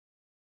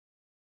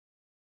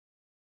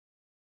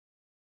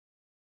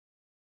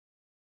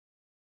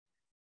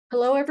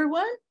Hello,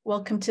 everyone.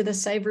 Welcome to the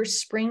CyVerse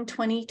Spring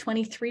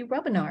 2023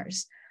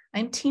 webinars.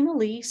 I'm Tina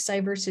Lee,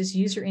 CyVerse's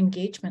User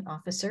Engagement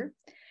Officer.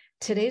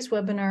 Today's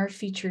webinar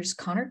features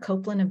Connor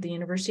Copeland of the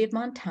University of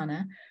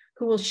Montana,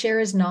 who will share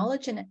his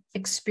knowledge and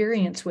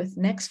experience with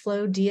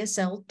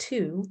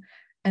NextflowDSL2,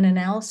 an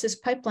analysis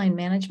pipeline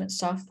management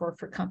software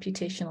for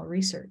computational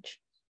research.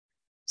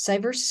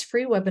 CyVerse's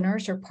free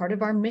webinars are part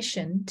of our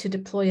mission to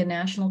deploy a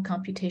national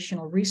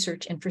computational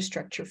research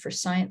infrastructure for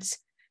scientific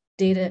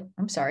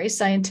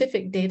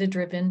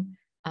data-driven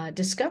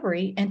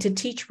discovery, and to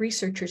teach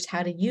researchers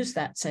how to use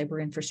that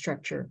cyber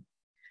infrastructure.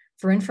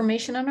 For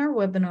information on our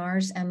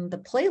webinars and the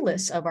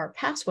playlists of our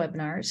past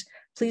webinars,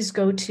 please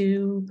go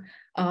to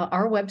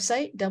our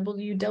website,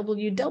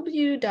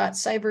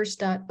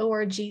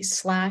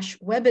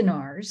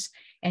 www.cyverse.org/webinars,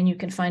 and you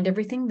can find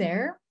everything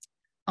there.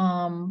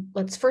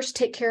 Let's first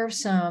take care of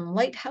some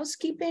light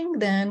housekeeping,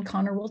 then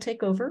Connor will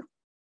take over.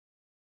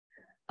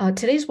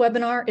 Today's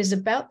webinar is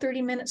about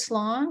 30 minutes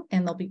long,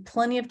 and there'll be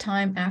plenty of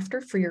time after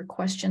for your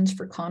questions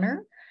for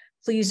Connor.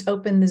 Please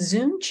open the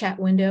Zoom chat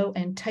window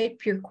and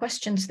type your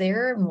questions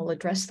there, and we'll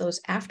address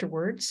those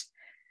afterwards.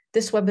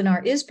 This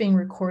webinar is being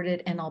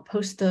recorded, and I'll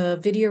post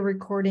the video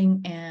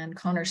recording and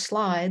Connor's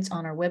slides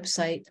on our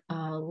website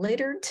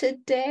later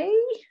today,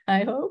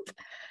 I hope.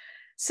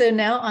 So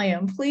now I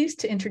am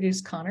pleased to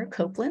introduce Connor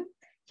Copeland.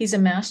 He's a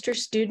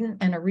master's student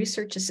and a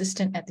research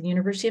assistant at the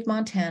University of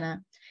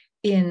Montana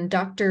in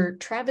Dr.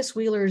 Travis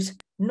Wheeler's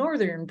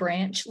Northern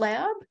Branch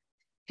lab.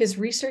 His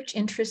research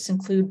interests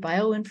include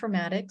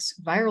bioinformatics,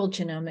 viral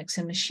genomics,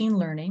 and machine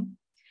learning.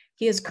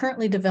 He is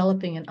currently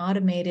developing an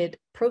automated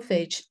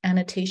prophage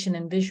annotation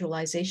and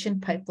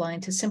visualization pipeline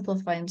to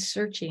simplify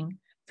searching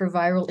for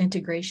viral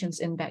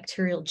integrations in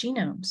bacterial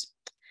genomes.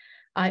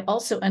 I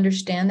also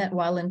understand that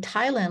while in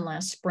Thailand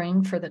last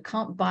spring for the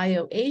Comp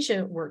Bio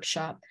Asia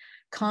workshop,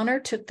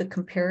 Connor took the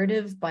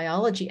comparative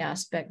biology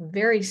aspect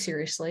very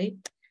seriously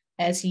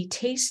as he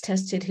taste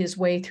tested his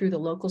way through the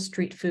local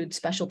street food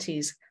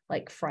specialties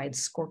like fried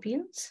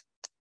scorpions.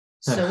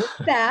 So with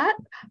that,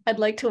 I'd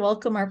like to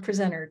welcome our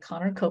presenter,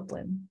 Connor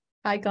Copeland.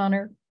 Hi,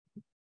 Connor.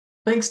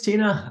 Thanks,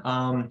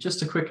 Tina.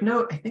 Just a quick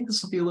note, I think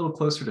this will be a little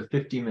closer to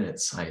 50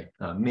 minutes. I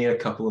made a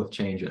couple of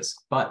changes,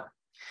 but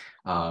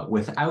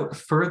without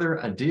further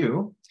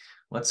ado,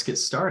 let's get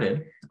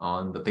started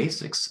on the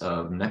basics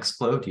of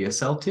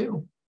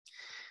NextflowDSL2.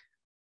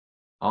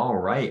 All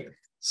right.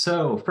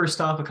 So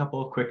first off, a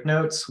couple of quick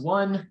notes.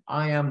 One,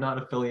 I am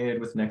not affiliated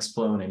with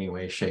Nextflow in any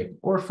way, shape,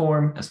 or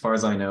form. As far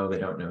as I know, they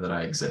don't know that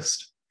I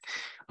exist.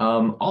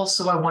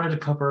 Also, I wanted to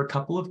cover a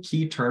couple of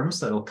key terms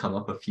that'll come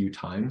up a few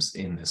times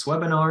in this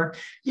webinar.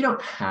 You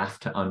don't have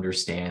to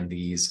understand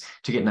these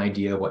to get an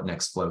idea of what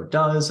Nextflow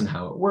does and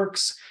how it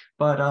works,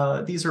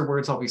 but these are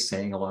words I'll be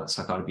saying a lot,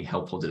 so I thought it'd be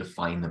helpful to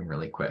define them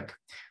really quick.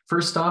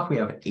 First off, we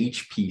have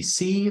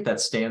HPC, that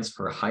stands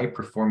for High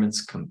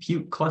Performance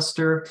Compute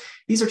Cluster.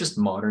 These are just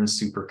modern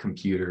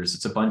supercomputers.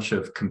 It's a bunch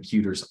of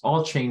computers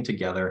all chained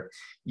together.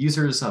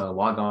 Users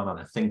log on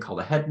a thing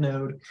called a head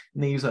node,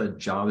 and they use a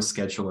job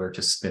scheduler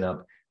to spin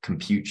up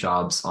compute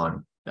jobs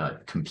on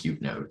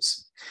compute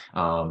nodes.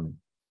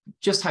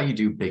 Just how you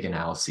do big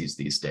analyses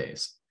these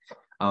days.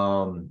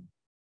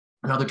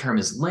 Another term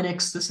is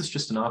Linux. This is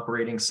just an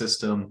operating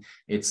system.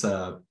 It's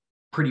a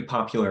pretty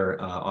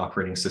popular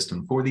operating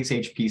system for these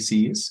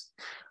HPCs.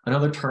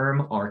 Another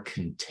term are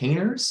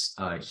containers.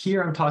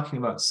 Here I'm talking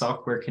about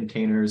software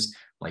containers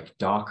like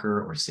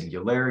Docker or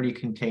Singularity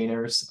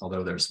containers,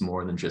 although there's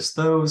more than just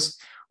those.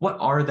 What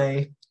are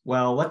they?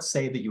 Well, let's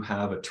say that you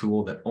have a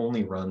tool that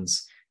only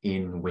runs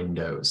in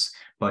Windows,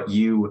 but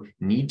you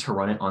need to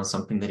run it on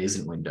something that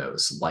isn't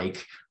Windows,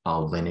 like a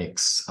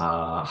Linux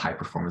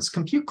high-performance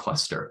compute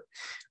cluster.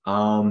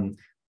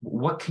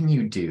 What can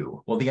you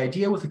do? Well, the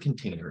idea with a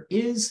container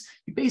is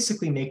you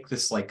basically make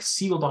this like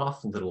sealed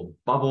off little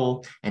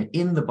bubble, and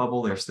in the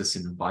bubble, there's this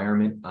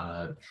environment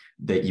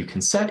that you can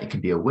set. It can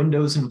be a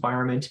Windows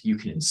environment. You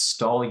can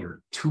install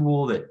your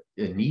tool that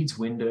needs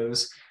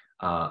Windows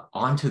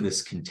onto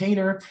this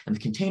container, and the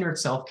container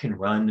itself can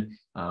run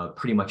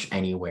pretty much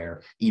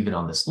anywhere, even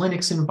on this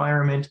Linux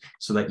environment,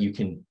 so that you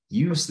can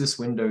use this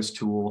Windows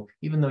tool,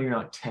 even though you're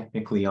not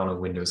technically on a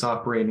Windows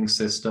operating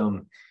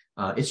system.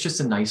 It's just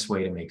a nice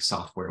way to make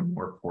software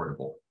more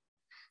portable.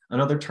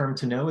 Another term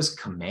to know is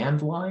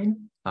command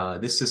line.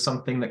 This is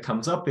something that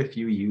comes up if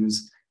you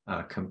use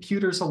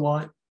computers a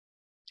lot.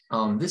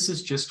 This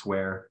is just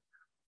where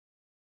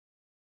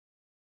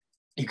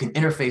you can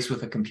interface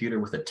with a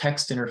computer with a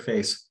text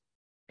interface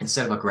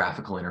instead of a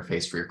graphical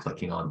interface where you're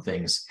clicking on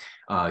things.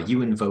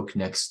 You invoke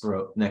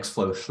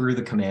Nextflow through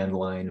the command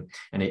line,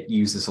 and it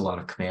uses a lot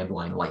of command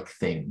line-like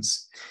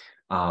things.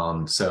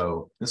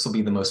 So this will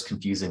be the most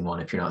confusing one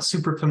if you're not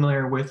super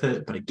familiar with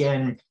it, but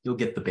again, you'll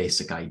get the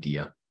basic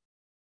idea.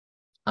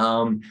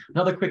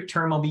 Another quick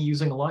term I'll be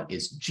using a lot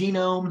is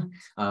genome.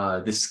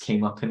 This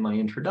came up in my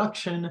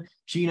introduction.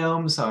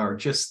 Genomes are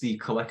just the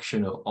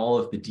collection of all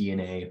of the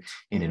DNA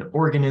in an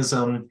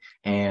organism,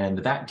 and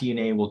that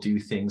DNA will do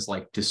things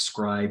like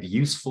describe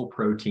useful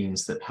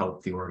proteins that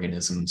help the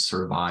organism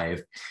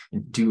survive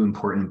and do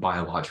important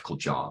biological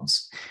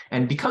jobs.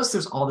 And because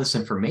there's all this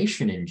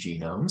information in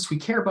genomes, we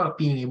care about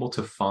being able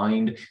to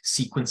find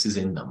sequences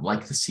in them,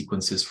 like the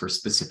sequences for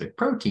specific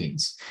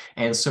proteins.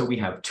 And so we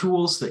have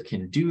tools that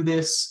can do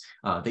this.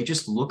 They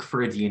just look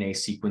for a DNA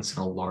sequence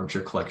in a larger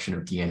collection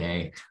of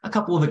DNA. A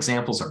couple of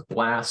examples are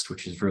BLAST,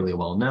 which is really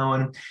well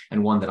known,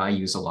 and one that I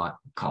use a lot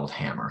called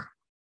HAMMER.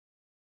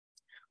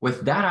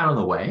 With that out of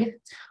the way,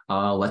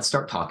 let's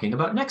start talking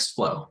about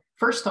Nextflow.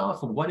 First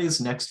off, what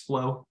is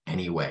Nextflow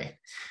anyway?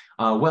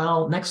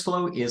 Well,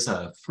 Nextflow is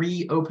a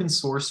free open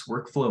source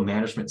workflow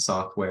management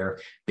software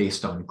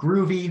based on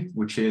Groovy,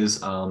 which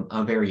is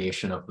a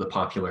variation of the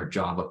popular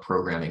Java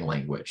programming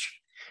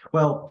language.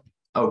 Well,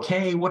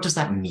 okay, what does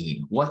that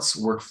mean? What's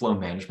workflow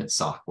management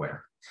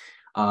software?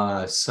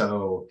 A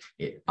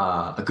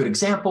good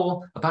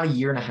example, about a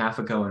year and a half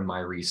ago in my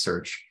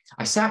research,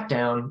 I sat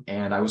down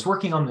and I was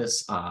working on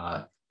this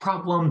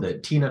problem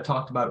that Tina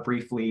talked about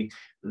briefly.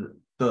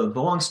 The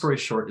long story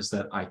short is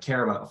that I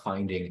care about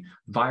finding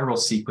viral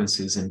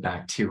sequences in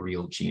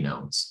bacterial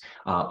genomes,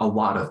 a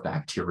lot of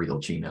bacterial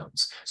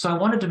genomes. So I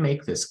wanted to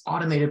make this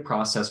automated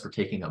process for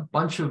taking a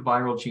bunch of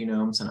viral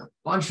genomes and a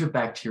bunch of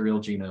bacterial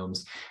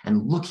genomes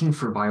and looking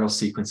for viral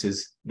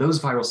sequences,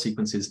 those viral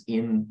sequences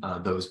in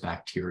those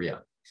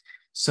bacteria.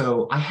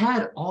 So I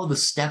had all the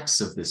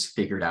steps of this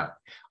figured out.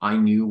 I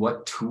knew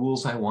what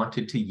tools I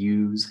wanted to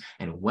use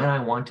and when I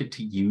wanted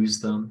to use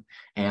them.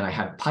 And I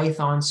had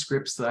Python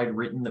scripts that I'd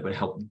written that would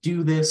help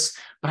do this,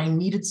 but I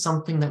needed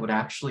something that would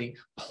actually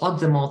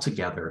plug them all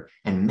together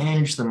and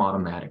manage them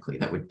automatically,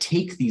 that would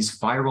take these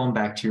viral and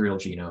bacterial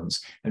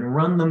genomes and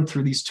run them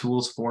through these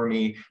tools for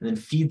me, and then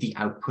feed the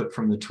output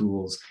from the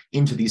tools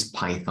into these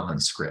Python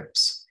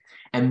scripts.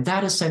 And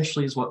that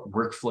essentially is what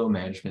workflow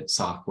management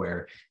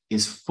software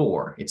is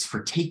for. It's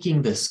for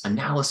taking this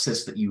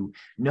analysis that you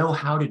know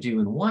how to do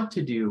and want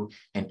to do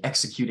and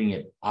executing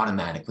it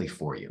automatically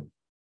for you.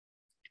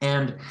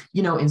 And,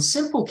 you know, in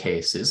simple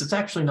cases, it's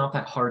actually not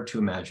that hard to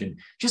imagine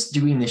just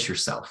doing this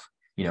yourself.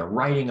 You know,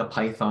 writing a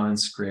Python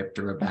script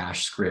or a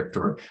Bash script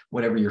or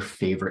whatever your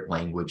favorite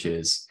language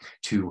is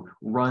to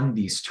run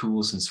these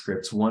tools and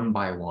scripts one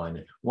by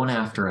one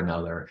after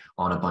another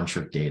on a bunch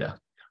of data.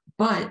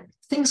 But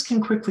things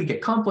can quickly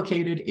get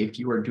complicated if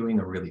you are doing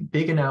a really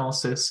big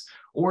analysis,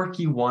 or if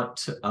you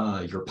want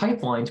your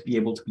pipeline to be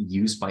able to be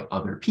used by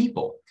other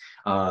people.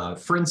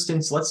 For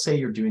instance, let's say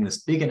you're doing this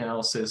big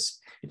analysis.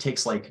 It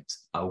takes like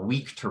a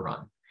week to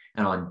run.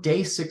 And on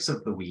day 6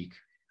 of the week,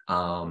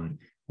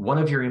 one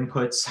of your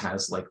inputs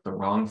has like the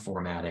wrong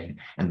formatting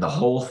and the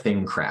whole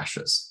thing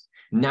crashes.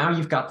 Now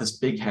you've got this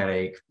big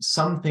headache.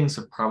 Some things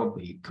have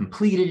probably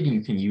completed and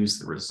you can use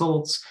the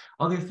results.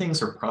 Other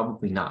things are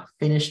probably not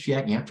finished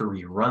yet. You have to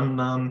rerun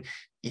them.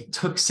 It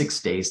took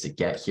 6 days to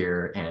get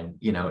here, and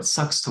you know, it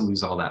sucks to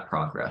lose all that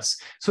progress.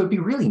 So it'd be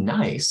really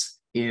nice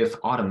if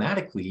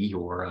automatically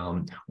your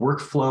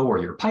workflow or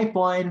your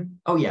pipeline,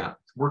 oh yeah,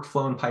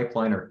 workflow and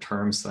pipeline are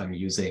terms that I'm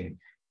using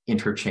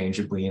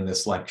interchangeably in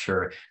this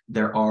lecture.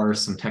 There are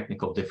some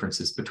technical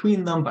differences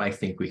between them, but I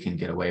think we can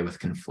get away with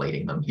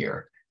conflating them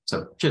here.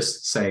 So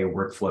just say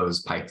workflow is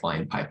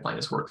pipeline, pipeline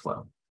is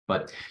workflow.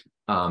 But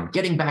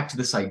getting back to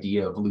this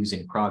idea of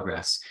losing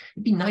progress,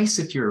 it'd be nice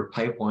if your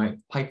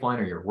pipeline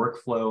or your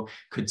workflow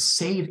could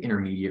save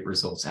intermediate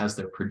results as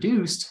they're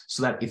produced,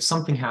 so that if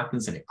something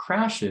happens and it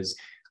crashes,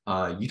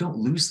 you don't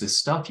lose this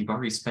stuff you've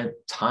already spent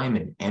time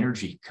and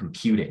energy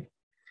computing.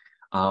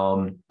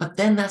 But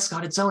then that's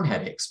got its own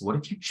headaches. What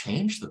if you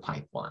change the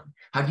pipeline?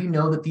 How do you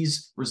know that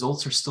these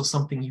results are still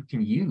something you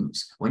can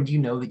use? When do you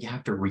know that you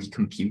have to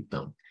recompute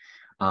them?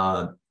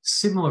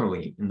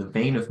 Similarly, in the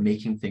vein of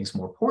making things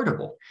more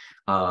portable,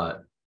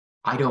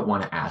 I don't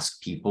want to ask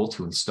people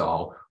to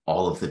install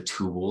all of the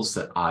tools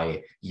that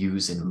I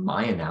use in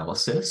my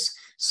analysis.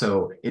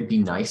 So it'd be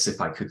nice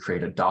if I could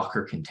create a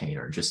Docker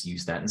container and just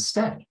use that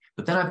instead.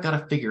 But then I've got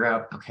to figure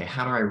out, okay,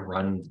 how do I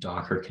run the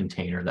Docker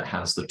container that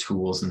has the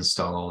tools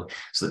installed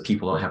so that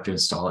people don't have to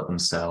install it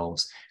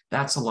themselves?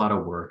 That's a lot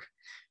of work.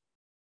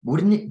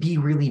 Wouldn't it be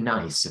really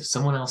nice if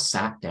someone else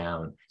sat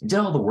down and did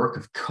all the work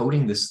of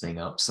coding this thing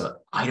up so that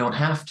I don't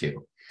have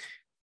to?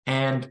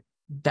 And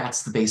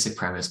that's the basic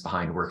premise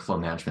behind workflow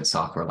management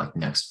software like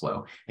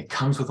Nextflow. It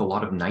comes with a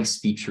lot of nice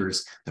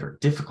features that are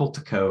difficult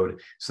to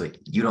code so that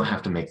you don't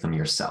have to make them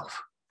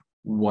yourself.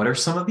 What are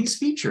some of these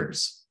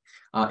features?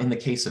 In the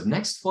case of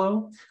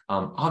Nextflow,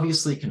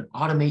 obviously it can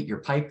automate your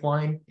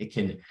pipeline. It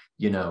can,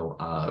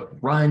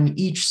 run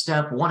each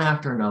step one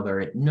after another.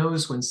 It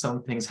knows when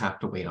some things have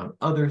to wait on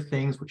other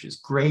things, which is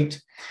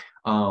great.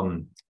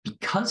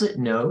 Because it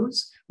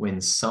knows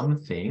when some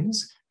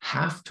things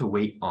have to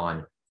wait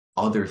on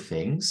other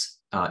things,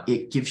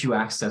 it gives you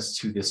access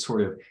to this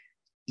sort of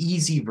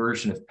easy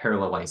version of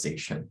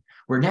parallelization,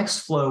 where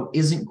Nextflow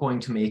isn't going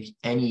to make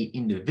any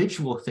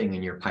individual thing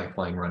in your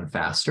pipeline run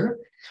faster,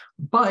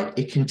 but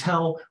it can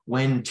tell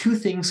when two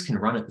things can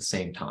run at the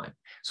same time.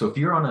 So if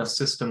you're on a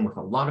system with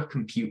a lot of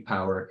compute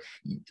power,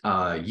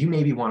 you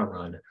maybe want to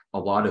run a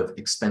lot of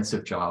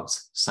expensive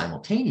jobs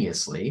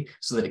simultaneously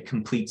so that it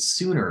completes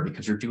sooner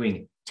because you're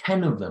doing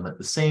 10 of them at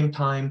the same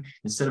time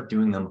instead of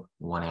doing them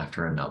one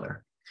after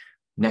another.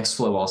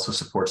 Nextflow also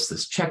supports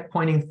this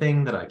checkpointing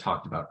thing that I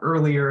talked about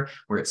earlier,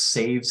 where it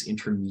saves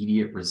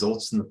intermediate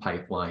results in the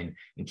pipeline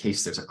in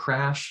case there's a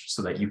crash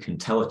so that you can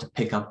tell it to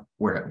pick up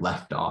where it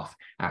left off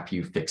after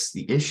you fix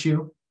the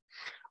issue.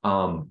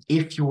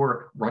 If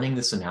you're running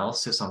this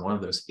analysis on one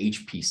of those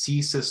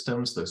HPC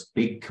systems, those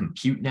big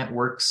compute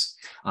networks,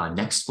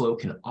 Nextflow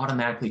can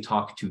automatically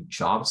talk to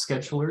job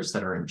schedulers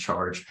that are in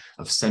charge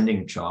of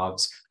sending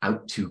jobs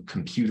out to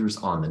computers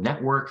on the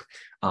network.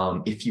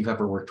 If you've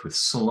ever worked with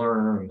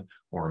Slurm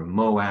or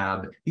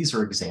Moab, these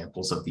are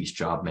examples of these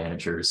job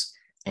managers.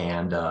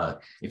 And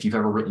if you've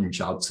ever written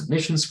job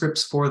submission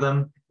scripts for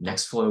them,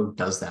 Nextflow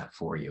does that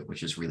for you,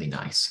 which is really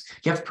nice.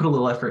 You have to put a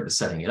little effort into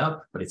setting it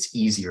up, but it's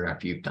easier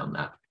after you've done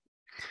that.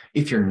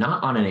 If you're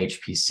not on an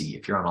HPC,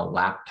 if you're on a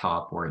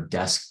laptop or a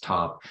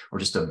desktop or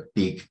just a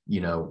big,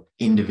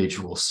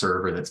 individual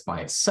server that's by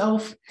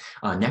itself,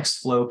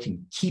 Nextflow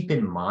can keep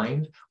in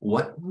mind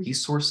what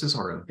resources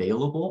are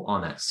available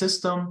on that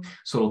system.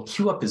 So it'll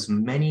queue up as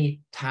many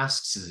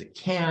tasks as it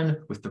can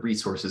with the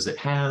resources it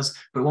has,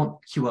 but it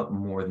won't queue up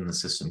more than the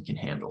system can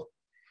handle.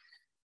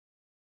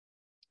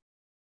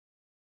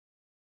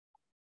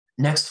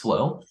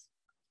 Nextflow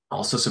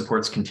also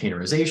supports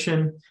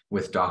containerization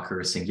with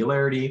Docker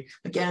Singularity.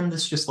 Again,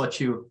 this just lets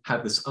you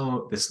have this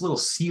little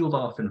sealed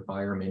off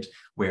environment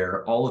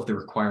where all of the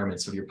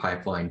requirements of your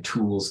pipeline,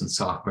 tools and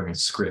software and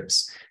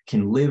scripts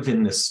can live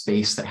in this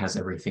space that has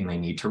everything they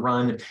need to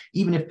run,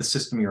 even if the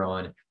system you're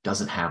on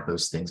doesn't have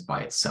those things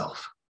by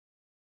itself.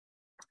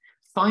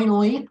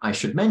 Finally, I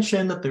should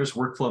mention that there's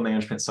workflow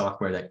management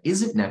software that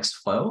isn't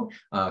Nextflow.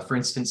 For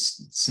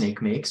instance,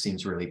 SnakeMake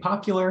seems really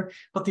popular,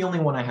 but the only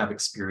one I have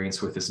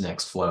experience with is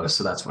Nextflow,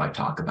 so that's what I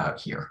talk about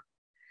here.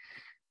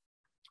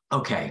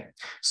 Okay,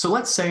 so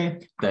let's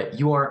say that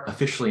you are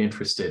officially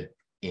interested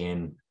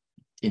in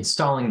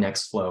installing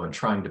Nextflow and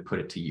trying to put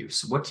it to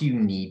use. What do you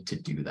need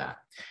to do that?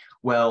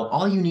 Well,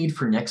 all you need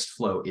for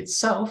Nextflow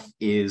itself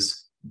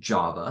is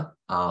Java.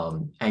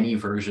 Any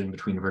version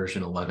between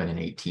version 11 and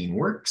 18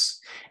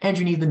 works. And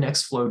you need the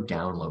Nextflow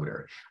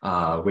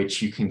downloader,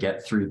 which you can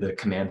get through the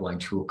command line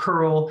tool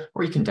curl,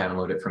 or you can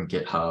download it from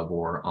GitHub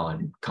or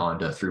on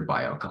Conda through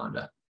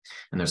BioConda.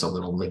 And there's a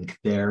little link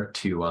there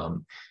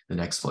to the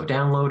Nextflow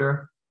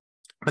downloader.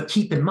 But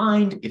keep in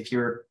mind, if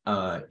you're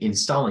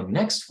installing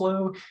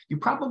Nextflow, you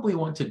probably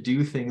want to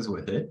do things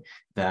with it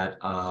that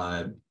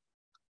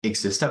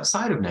exist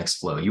outside of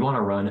Nextflow. You want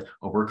to run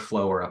a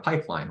workflow or a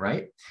pipeline,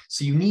 right?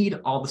 So you need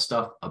all the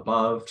stuff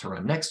above to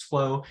run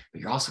Nextflow,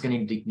 but you're also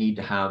going to need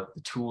to have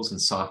the tools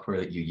and software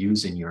that you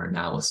use in your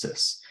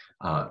analysis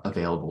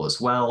available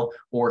as well,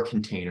 or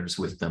containers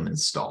with them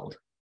installed.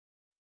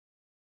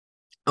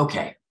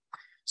 Okay,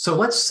 so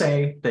let's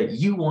say that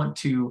you want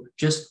to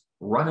just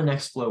run a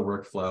Nextflow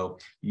workflow.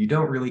 You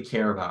don't really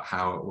care about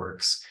how it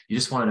works. You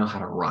just want to know how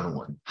to run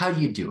one. How do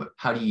you do it?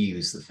 How do you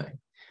use the thing?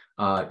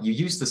 You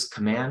use this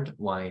command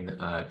line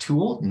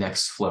tool,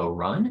 Nextflow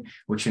run,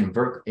 which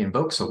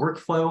invokes a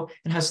workflow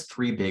and has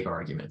 3 big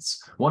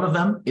arguments. One of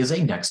them is a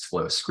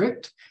Nextflow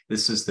script.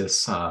 This is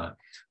this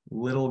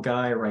little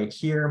guy right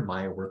here,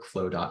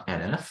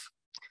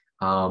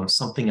 myworkflow.nf.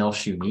 Something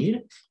else you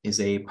need is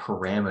a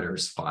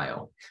parameters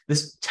file.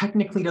 This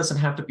technically doesn't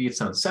have to be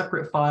its own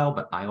separate file,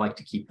 but I like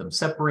to keep them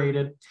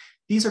separated.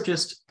 These are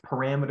just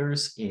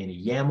parameters in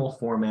YAML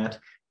format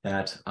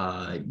that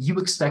you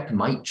expect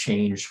might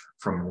change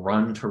from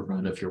run to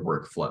run of your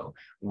workflow.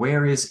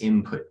 Where is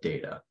input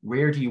data?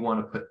 Where do you want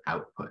to put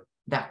output?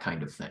 That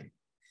kind of thing.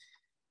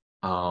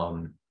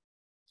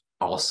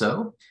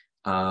 Also,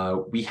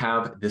 we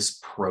have this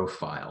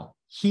profile.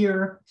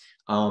 Here,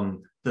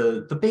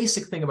 the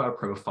basic thing about a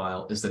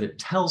profile is that it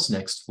tells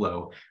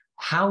Nextflow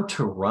how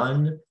to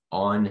run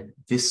on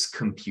this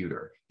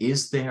computer.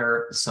 Is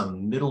there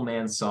some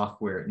middleman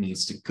software it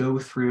needs to go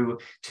through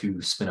to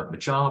spin up a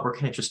job, or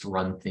can it just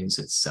run things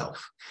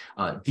itself?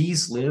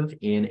 These live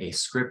in a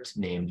script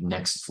named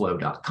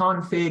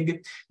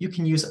nextflow.config. You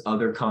can use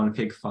other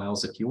config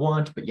files if you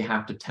want, but you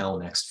have to tell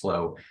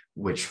Nextflow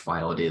which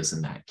file it is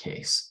in that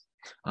case.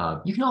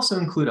 You can also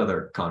include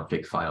other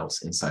config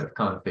files inside of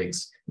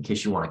configs in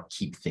case you want to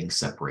keep things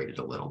separated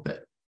a little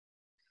bit.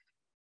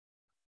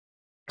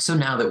 So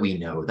now that we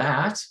know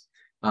that,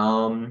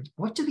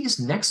 what do these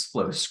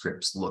Nextflow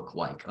scripts look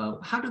like?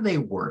 How do they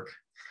work?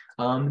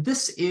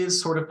 This is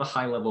sort of the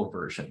high-level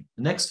version.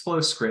 The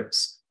Nextflow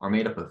scripts are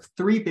made up of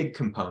 3 big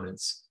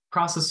components: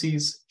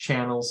 processes,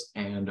 channels,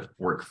 and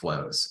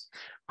workflows.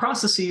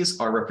 Processes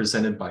are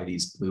represented by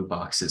these blue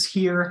boxes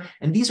here,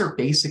 and these are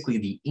basically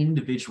the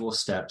individual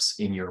steps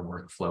in your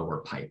workflow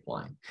or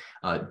pipeline.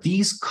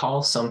 These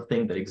call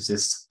something that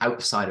exists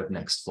outside of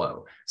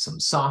Nextflow, some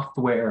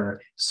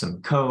software,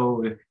 some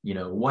code,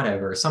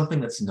 whatever,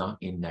 something that's not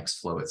in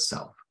Nextflow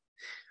itself.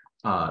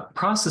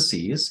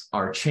 Processes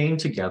are chained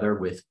together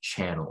with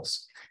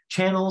channels.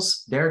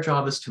 Channels, their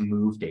job is to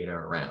move data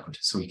around.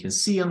 So we can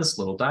see on this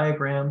little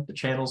diagram, the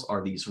channels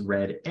are these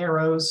red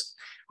arrows.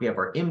 We have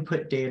our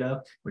input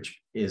data, which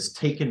is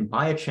taken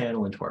by a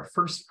channel into our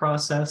first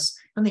process,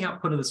 and the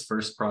output of this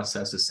first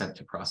process is sent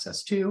to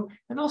process 2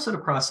 and also to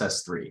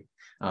process 3,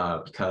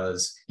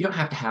 because you don't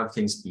have to have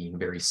things being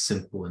very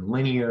simple and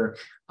linear.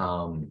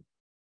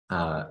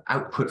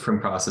 Output from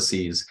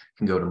processes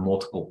can go to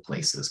multiple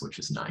places, which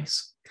is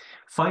nice.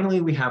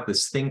 Finally, we have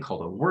this thing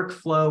called a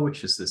workflow,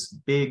 which is this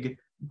big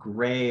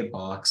gray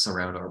box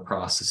around our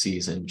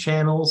processes and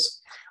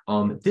channels.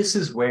 This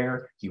is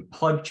where you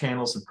plug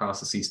channels and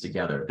processes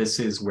together. This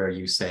is where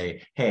you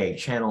say, hey,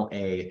 channel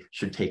A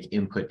should take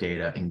input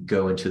data and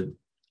go into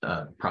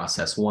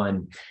process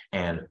 1,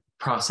 and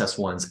process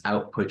 1's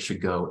output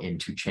should go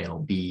into channel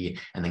B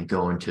and then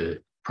go into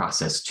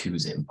process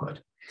 2's input.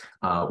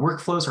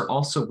 Workflows are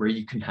also where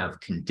you can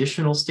have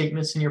conditional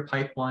statements in your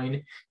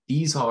pipeline.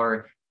 These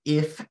are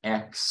if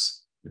X,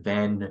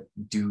 then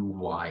do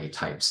Y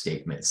type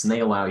statements, and they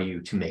allow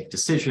you to make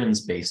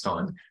decisions based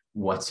on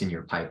what's in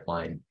your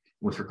pipeline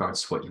with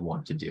regards to what you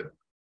want to do.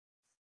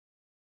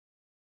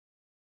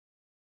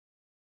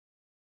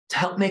 To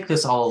help make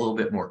this all a little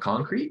bit more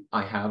concrete,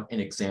 I have an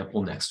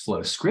example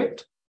Nextflow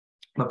script.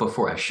 But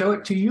before I show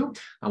it to you,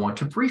 I want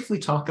to briefly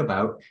talk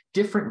about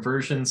different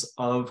versions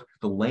of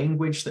the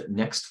language that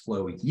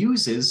Nextflow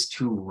uses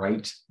to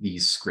write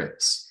these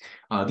scripts.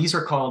 These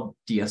are called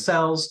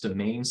DSLs,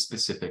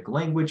 domain-specific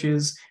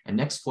languages, and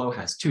Nextflow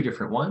has 2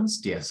 different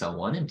ones,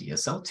 DSL1 and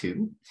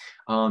DSL2.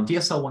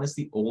 DSL1 is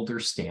the older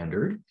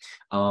standard,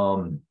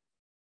 and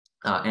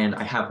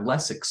I have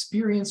less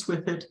experience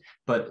with it,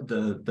 but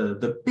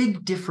the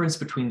big difference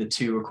between the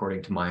two,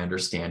 according to my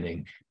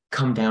understanding,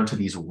 come down to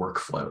these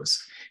workflows.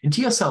 In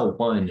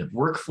DSL1,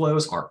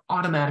 workflows are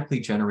automatically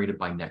generated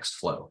by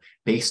Nextflow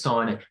based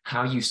on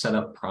how you set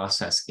up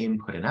process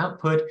input and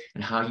output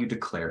and how you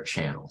declare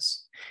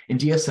channels. In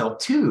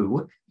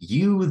DSL2,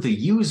 you, the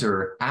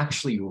user,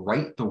 actually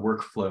write the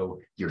workflow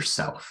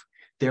yourself.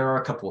 There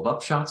are a couple of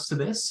upshots to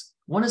this.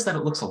 One is that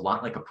it looks a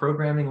lot like a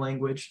programming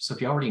language. So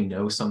if you already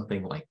know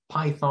something like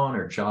Python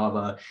or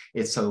Java,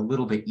 it's a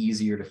little bit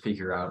easier to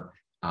figure out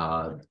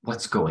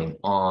what's going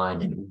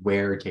on and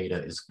where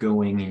data is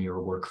going in your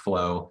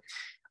workflow.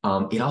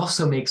 It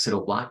also makes it a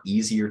lot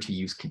easier to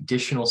use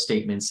conditional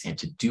statements and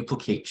to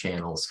duplicate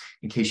channels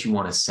in case you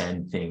want to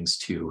send things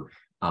to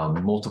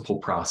multiple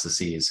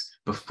processes.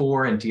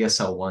 Before in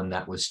DSL1,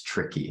 that was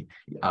tricky.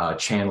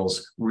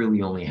 Channels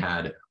really only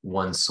had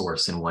one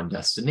source and one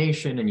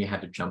destination, and you had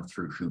to jump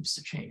through hoops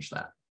to change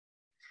that.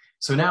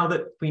 So now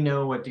that we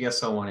know what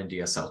DSL1 and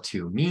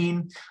DSL2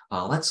 mean,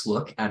 let's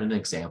look at an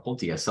example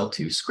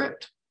DSL2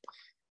 script.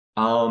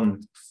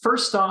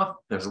 First off,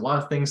 there's a lot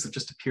of things that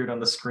just appeared on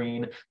the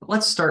screen, but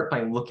let's start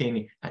by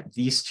looking at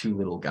these 2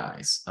 little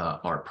guys,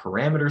 our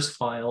parameters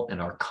file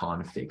and our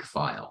config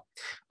file.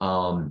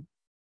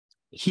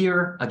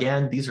 Here,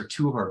 again, these are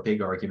 2 of our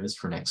big arguments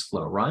for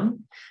Nextflow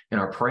run. In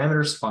our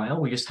parameters file,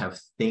 we just have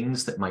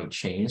things that might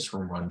change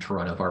from run to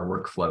run of our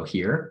workflow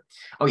here.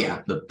 Oh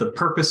yeah, the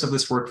purpose of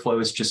this workflow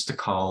is just to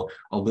call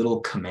a little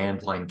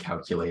command line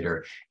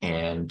calculator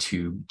and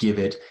to give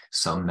it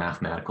some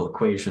mathematical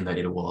equation that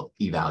it will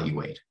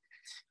evaluate.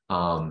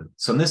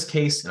 So in this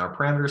case, in our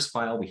parameters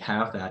file, we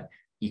have that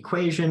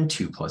equation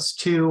 2 +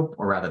 2,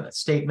 or rather that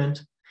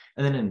statement.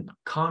 And then in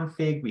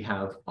config, we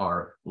have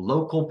our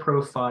local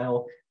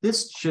profile.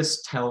 This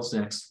just tells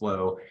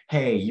Nextflow,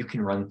 hey, you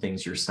can run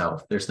things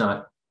yourself. There's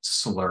not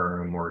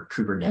Slurm or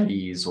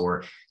Kubernetes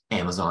or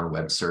Amazon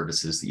Web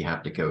Services that you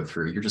have to go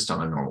through. You're just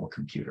on a normal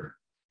computer.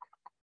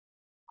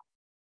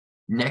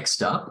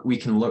 Next up, we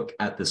can look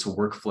at this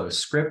workflow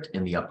script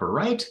in the upper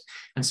right.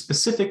 And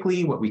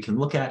specifically, what we can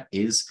look at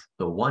is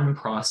the one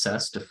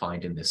process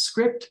defined in this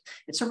script.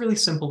 It's a really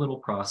simple little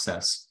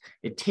process.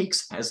 It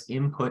takes as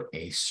input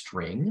a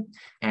string,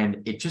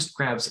 and it just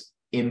grabs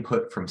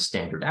input from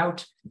standard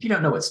out. If you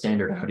don't know what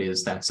standard out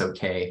is, that's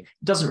okay.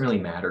 It doesn't really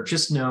matter.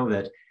 Just know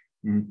that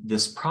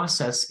this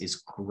process is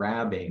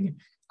grabbing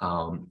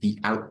the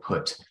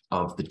output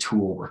of the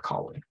tool we're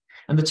calling.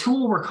 And the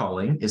tool we're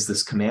calling is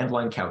this command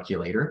line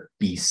calculator,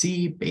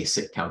 BC,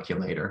 basic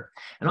calculator.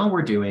 And all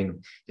we're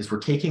doing is we're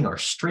taking our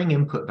string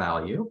input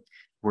value,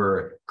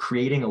 we're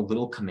creating a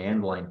little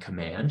command line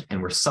command,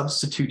 and we're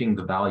substituting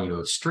the value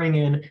of string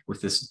in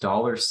with this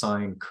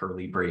 $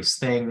 curly brace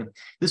thing.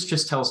 This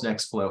just tells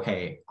Nextflow,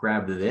 hey,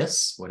 grab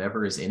this,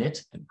 whatever is in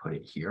it, and put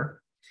it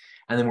here.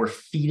 And then we're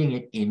feeding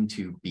it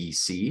into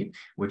BC,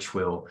 which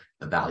will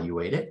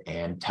evaluate it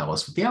and tell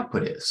us what the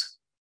output is.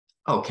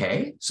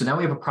 Okay, so now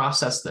we have a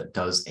process that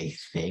does a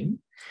thing,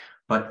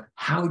 but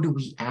how do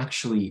we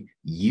actually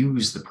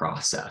use the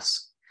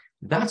process?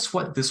 That's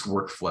what this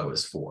workflow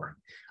is for.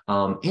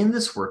 In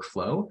this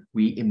workflow,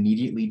 we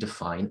immediately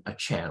define a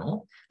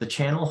channel. The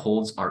channel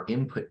holds our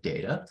input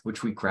data,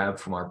 which we grab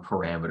from our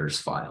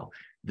parameters file.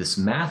 This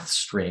math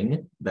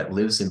string that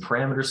lives in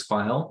parameters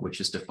file,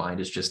 which is defined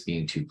as just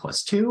being 2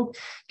 + 2,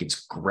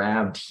 gets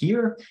grabbed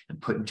here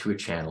and put into a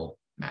channel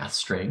math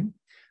string.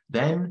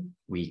 Then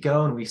we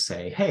go and we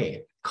say,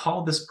 hey,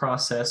 call this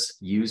process,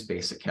 use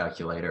basic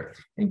calculator,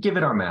 and give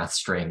it our math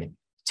string,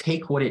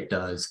 take what it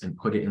does and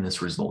put it in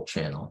this result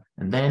channel,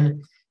 and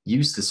then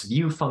use this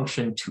view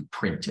function to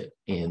print it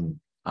in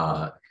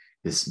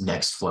this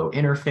Nextflow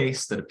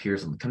interface that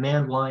appears on the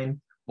command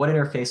line. What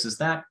interface is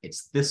that?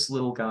 It's this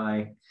little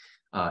guy.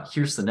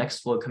 Here's the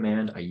Nextflow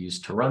command I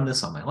used to run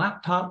this on my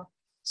laptop,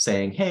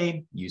 saying,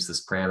 hey, use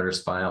this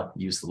parameters file,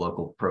 use the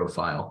local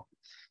profile.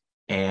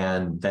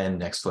 And then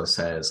Nextflow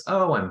says,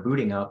 oh, I'm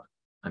booting up,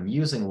 I'm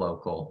using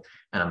local,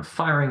 and I'm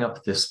firing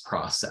up this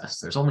process.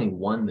 There's only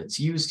one that's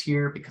used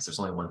here because there's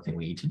only one thing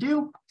we need to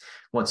do.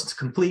 Once it's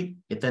complete,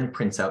 it then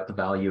prints out the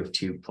value of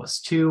 2 plus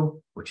 2,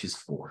 which is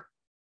 4.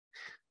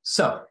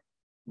 So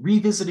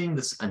revisiting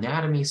this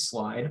anatomy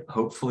slide,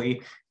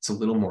 hopefully it's a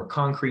little more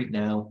concrete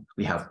now.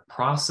 We have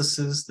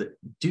processes that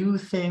do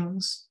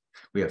things.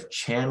 We have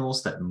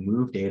channels that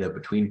move data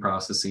between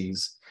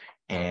processes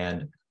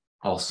and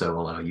also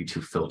allow you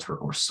to filter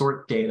or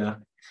sort data.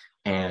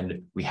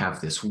 And we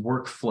have this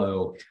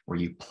workflow where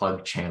you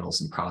plug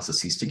channels and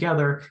processes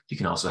together. You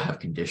can also have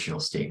conditional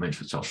statements,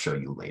 which I'll show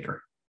you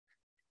later.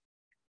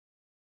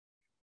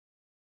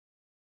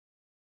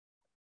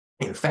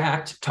 In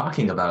fact,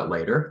 talking about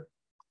later,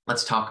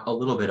 let's talk a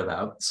little bit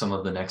about some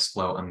of the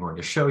Nextflow I'm going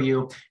to show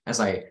you as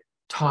I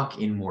talk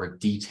in more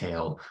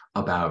detail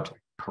about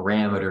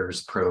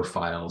parameters,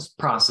 profiles,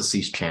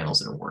 processes,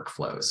 channels, and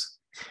workflows.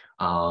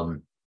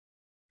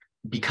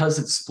 Because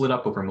it's split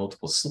up over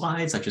multiple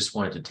slides, I just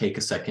wanted to take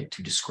a second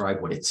to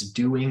describe what it's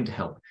doing to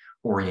help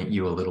orient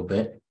you a little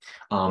bit.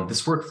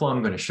 This workflow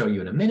I'm going to show you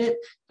in a minute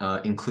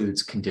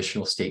includes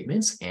conditional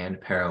statements and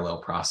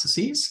parallel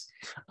processes.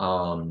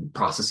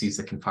 Processes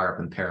that can fire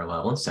up in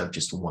parallel instead of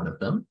just one of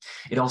them.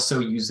 It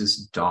also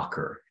uses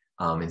Docker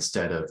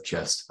instead of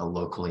just a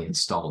locally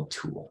installed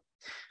tool.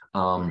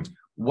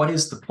 What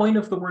is the point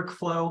of the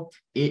workflow?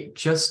 It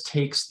just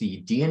takes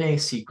the DNA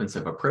sequence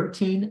of a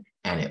protein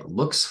and it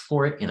looks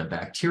for it in a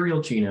bacterial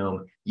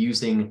genome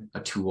using a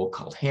tool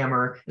called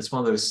Hammer. It's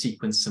one of those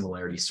sequence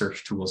similarity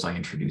search tools I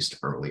introduced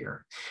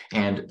earlier.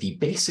 And the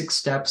basic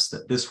steps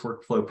that this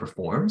workflow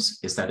performs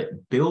is that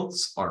it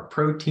builds our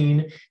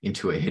protein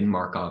into a hidden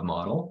Markov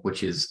model,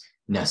 which is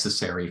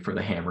necessary for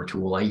the Hammer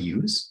tool I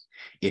use.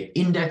 It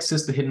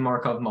indexes the hidden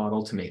Markov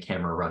model to make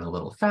Hammer run a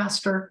little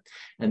faster.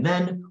 And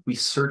then we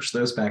search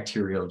those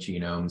bacterial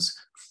genomes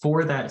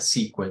for that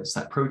sequence,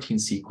 that protein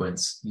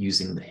sequence,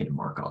 using the hidden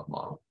Markov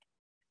model.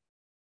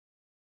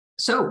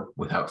 So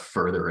without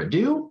further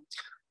ado,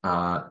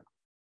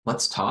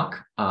 let's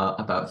talk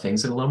about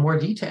things in a little more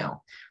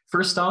detail.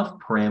 First off,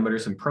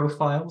 parameters and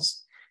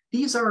profiles.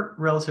 These are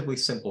relatively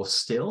simple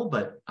still,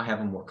 but I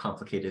have a more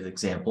complicated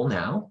example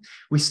now.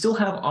 We still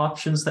have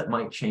options that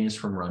might change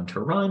from run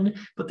to run,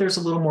 but there's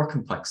a little more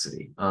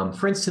complexity.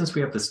 For instance, we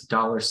have this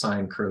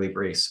 $ curly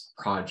brace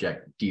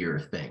project dir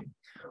thing.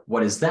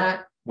 What is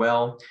that?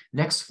 Well,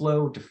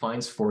 Nextflow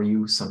defines for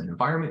you some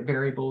environment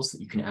variables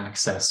that you can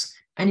access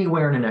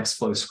anywhere in a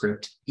Nextflow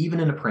script, even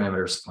in a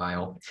parameters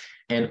file.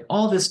 And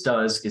all this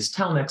does is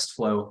tell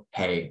Nextflow,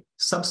 hey,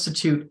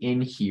 substitute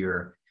in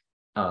here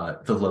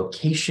the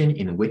location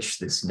in which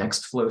this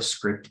Nextflow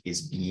script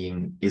is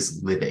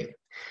living.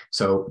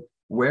 So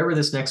wherever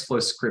this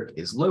Nextflow script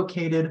is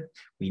located,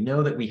 we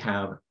know that we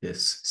have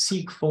this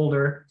seek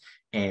folder,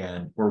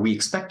 and where we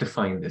expect to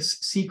find this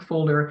seek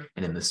folder,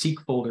 and in the seek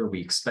folder,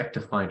 we expect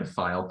to find a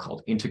file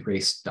called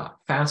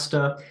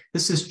integrase.fasta.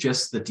 This is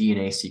just the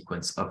DNA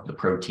sequence of the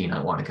protein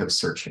I want to go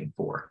searching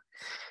for.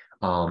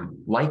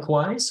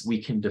 Likewise,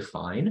 we can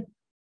define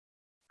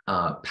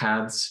the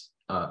paths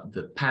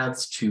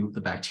to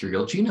the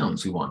bacterial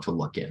genomes we want to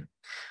look in.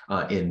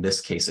 In this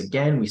case,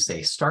 again, we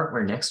say start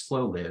where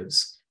Nextflow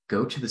lives,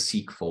 go to the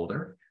seek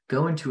folder,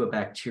 go into a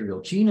bacterial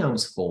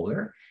genomes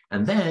folder,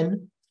 and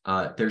then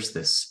there's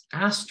this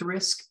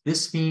asterisk.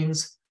 This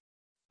means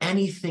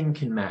anything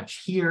can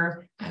match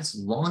here as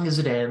long as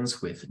it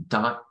ends with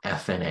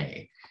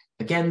 .fna.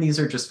 Again, these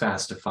are just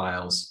FASTA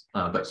files,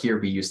 but here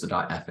we use the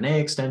 .fna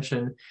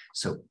extension.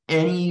 So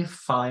any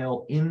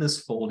file in this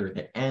folder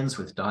that ends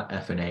with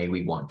 .fna,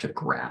 we want to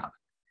grab.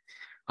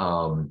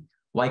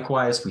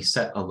 Likewise, we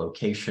set a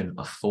location,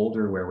 a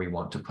folder where we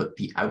want to put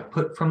the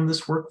output from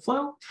this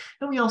workflow.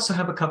 And we also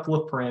have a couple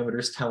of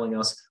parameters telling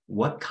us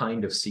what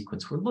kind of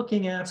sequence we're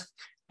looking at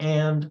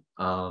and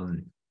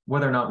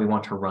whether or not we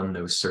want to run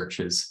those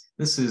searches.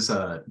 This is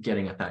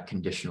getting at that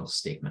conditional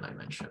statement I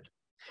mentioned.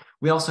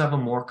 We also have a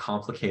more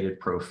complicated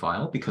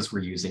profile because we're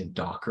using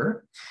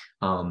Docker.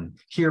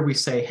 Here we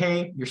say,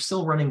 hey, you're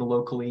still running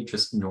locally,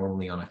 just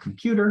normally on a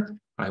computer,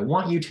 but I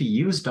want you to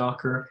use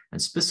Docker,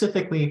 and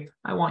specifically,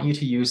 I want you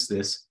to use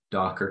this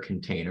Docker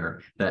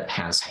container that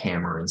has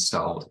Hammer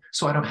installed,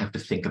 so I don't have to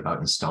think about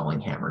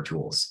installing Hammer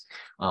tools.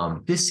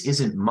 This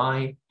isn't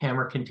my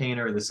Hammer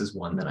container. This is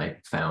one that I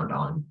found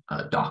on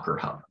Docker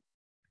Hub.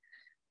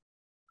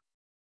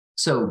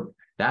 So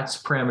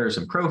that's parameters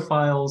and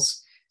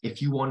profiles.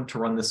 If you wanted to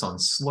run this on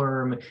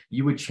Slurm,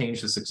 you would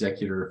change this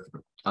executor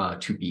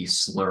to be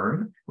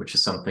Slurm, which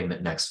is something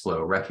that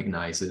Nextflow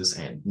recognizes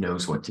and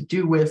knows what to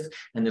do with.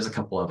 And there's a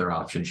couple other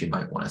options you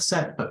might want to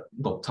set, but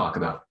we'll talk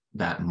about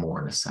that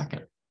more in a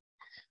second.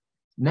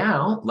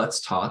 Now,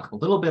 let's talk a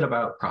little bit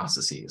about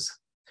processes.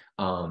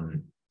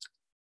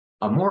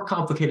 A more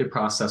complicated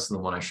process than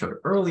the one I showed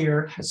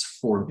earlier has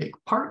 4 big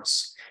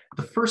parts.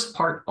 The first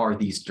part are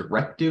these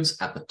directives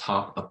at the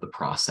top of the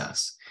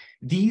process.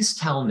 These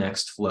tell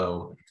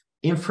Nextflow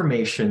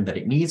information that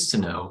it needs to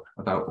know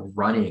about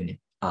running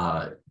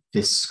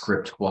this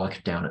script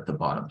block down at the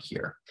bottom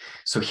here.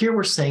 So here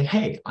we're saying,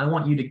 hey, I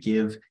want you to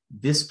give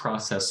this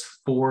process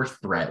 4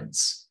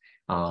 threads,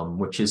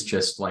 which is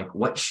just like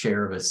what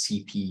share of a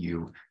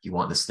CPU you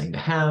want this thing to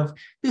have.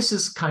 This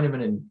is kind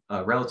of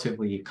a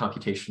relatively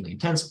computationally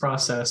intense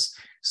process,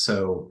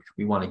 so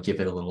we want to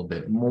give it a little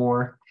bit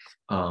more.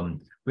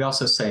 We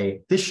also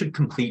say this should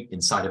complete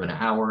inside of an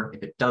hour.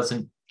 If it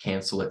doesn't,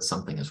 cancel it,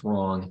 something is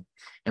wrong.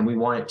 And we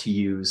want it to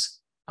use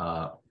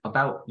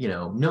about,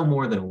 no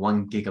more than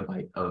 1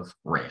 GB of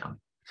RAM.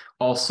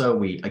 Also,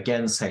 we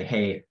again say,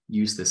 hey,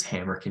 use this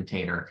hammer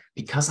container.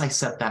 Because I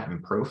set that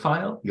in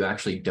profile, you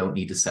actually don't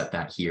need to set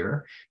that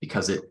here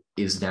because it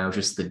is now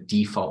just the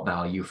default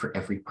value for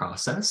every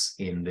process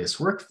in this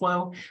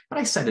workflow, but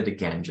I set it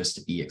again just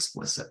to be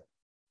explicit.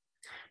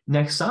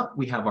 Next up,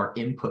 we have our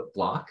input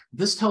block.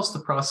 This tells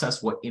the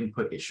process what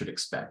input it should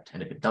expect.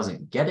 And if it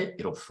doesn't get it,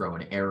 it'll throw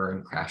an error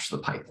and crash the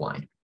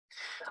pipeline.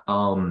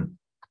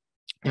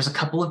 There's a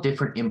couple of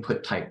different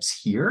input types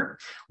here.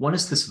 One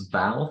is this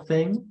val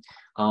thing.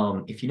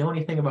 If you know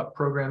anything about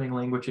programming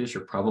languages,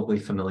 you're probably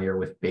familiar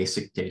with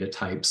basic data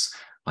types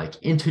like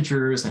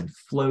integers and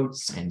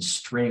floats and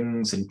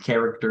strings and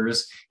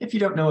characters. If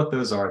you don't know what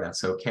those are,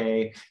 that's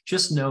okay.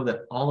 Just know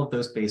that all of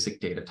those basic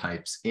data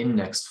types in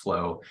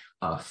Nextflow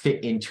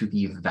fit into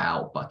the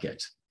val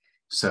bucket.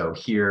 So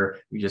here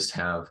we just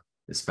have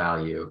this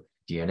value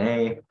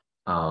DNA.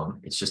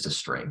 It's just a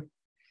string.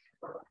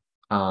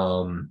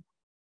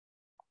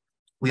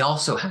 We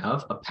also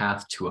have a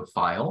path to a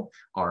file,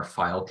 our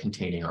file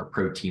containing our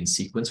protein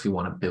sequence we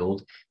want to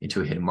build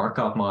into a hidden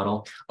Markov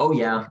model. Oh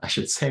yeah, I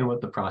should say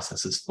what the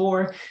process is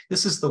for.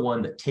 This is the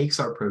one that takes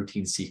our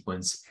protein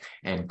sequence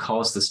and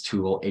calls this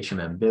tool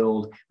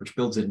HMM_build, which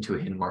builds it into a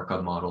hidden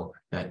Markov model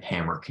that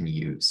Hammer can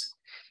use.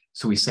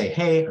 So we say,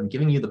 hey, I'm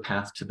giving you the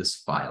path to this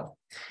file.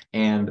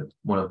 And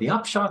one of the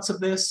upshots of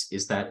this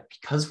is that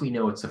because we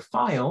know it's a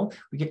file,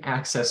 we get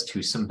access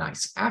to some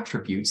nice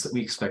attributes that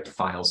we expect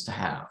files to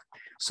have.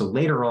 So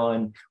later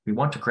on, we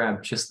want to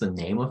grab just the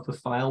name of the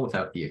file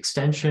without the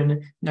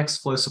extension.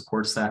 Nextflow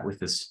supports that with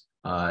this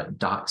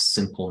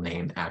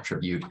 .simpleName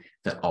attribute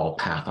that all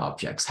path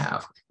objects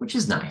have, which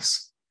is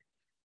nice.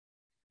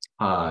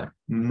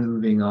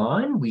 Moving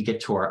on, we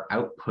get to our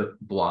output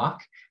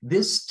block.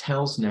 This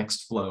tells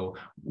Nextflow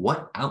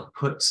what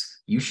outputs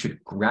you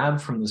should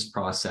grab from this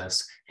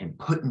process and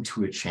put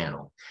into a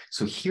channel.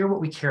 So here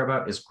what we care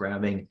about is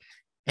grabbing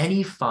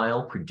any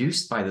file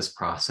produced by this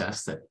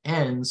process that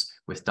ends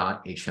with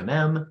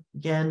 .hmm.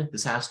 Again,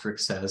 this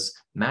asterisk says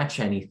match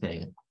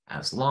anything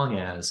as long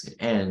as it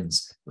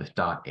ends with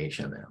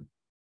 .hmm.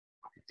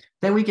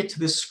 Then we get to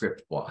this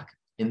script block.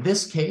 In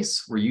this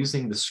case, we're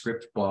using the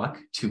script block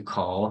to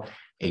call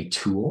a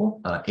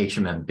tool,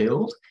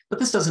 HMM_build, but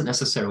this doesn't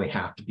necessarily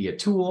have to be a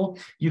tool.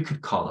 You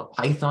could call a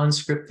Python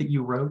script that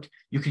you wrote.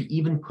 You could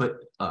even put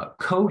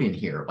code in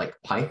here,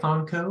 like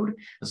Python code,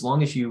 as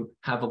long as you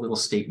have a little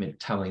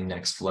statement telling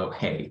Nextflow,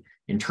 hey,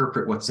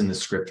 interpret what's in the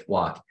script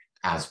block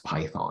as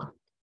Python.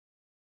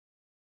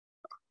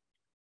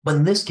 But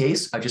in this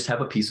case, I just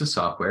have a piece of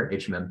software,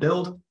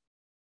 HMM_build.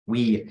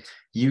 We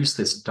use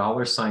this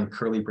 $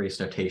 curly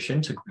brace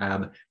notation to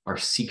grab our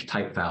seq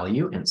type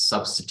value and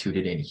substitute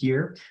it in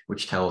here,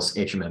 which tells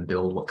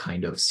HMM_build what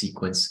kind of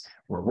sequence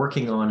we're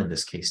working on, in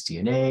this case,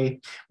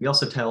 DNA. We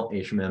also tell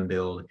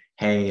HMM_build,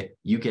 hey,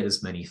 you get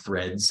as many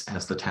threads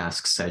as the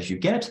task says you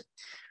get.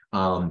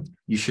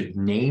 You should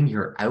name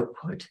your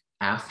output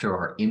after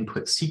our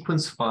input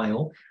sequence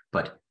file,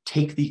 but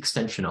take the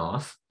extension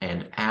off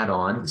and add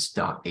on this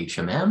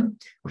 .hmm,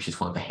 which is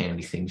one of the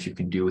handy things you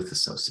can do with the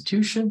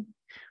substitution.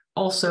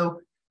 Also,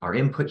 our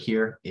input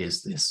here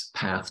is this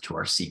path to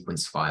our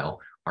sequence file,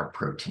 our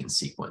protein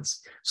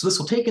sequence. So this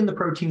will take in the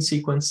protein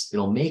sequence.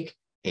 It'll make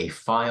a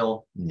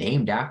file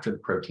named after the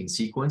protein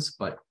sequence,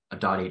 but a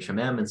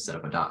 .hmm instead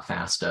of a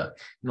 .fasta, and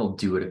it'll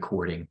do it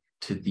according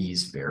to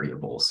these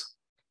variables.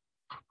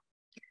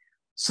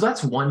 So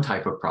that's one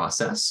type of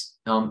process.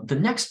 The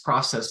next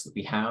process that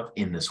we have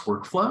in this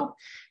workflow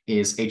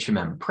is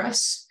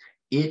HMM_press.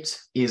 It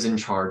is in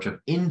charge of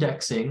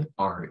indexing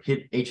our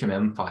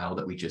HMM file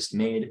that we just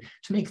made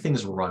to make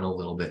things run a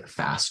little bit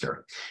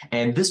faster.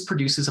 And this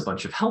produces a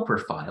bunch of helper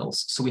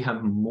files, so we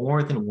have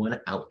more than one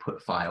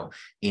output file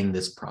in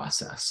this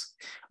process.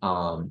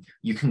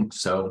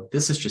 So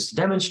this is just to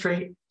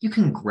demonstrate, you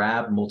can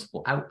grab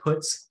multiple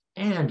outputs,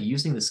 and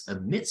using this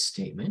emit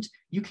statement,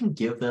 you can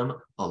give them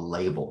a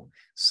label.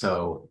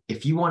 So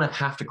if you want to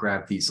have to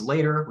grab these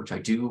later, which I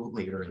do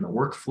later in the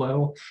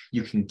workflow,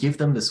 you can give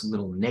them this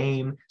little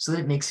name so that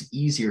it makes it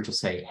easier to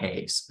say,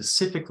 hey,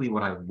 specifically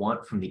what I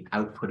want from the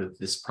output of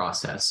this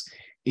process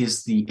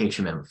is the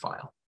HMM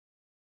file.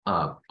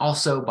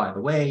 Also, by the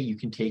way, you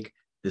can take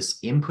this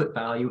input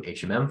value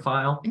HMM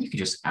file and you can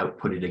just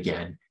output it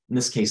again. In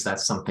this case,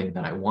 that's something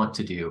that I want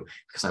to do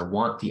because I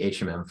want the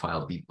HMM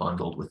file to be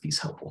bundled with these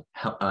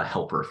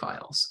helper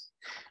files.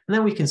 And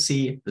then we can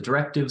see the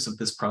directives of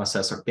this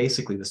process are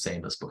basically the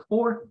same as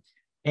before.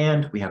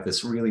 And we have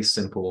this really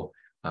simple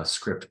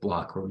script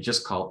block where we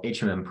just call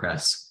HMM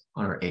press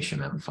on our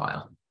HMM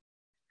file.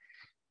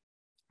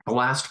 The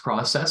last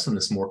process in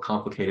this more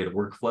complicated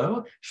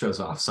workflow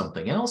shows off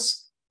something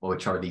else,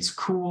 which are these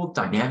cool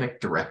dynamic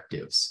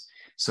directives.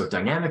 So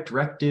dynamic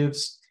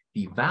directives,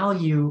 the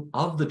value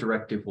of the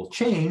directive will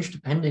change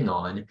depending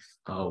on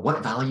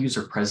what values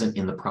are present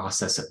in the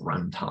process at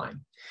runtime.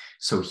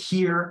 So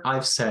here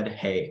I've said,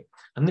 hey,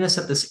 I'm going to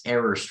set this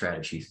error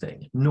strategy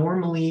thing.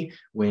 Normally,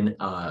 when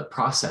a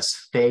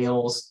process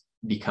fails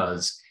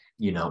because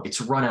it's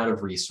run out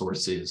of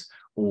resources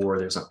or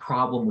there's a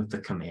problem with the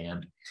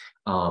command,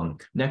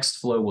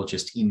 Nextflow will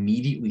just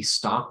immediately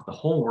stop the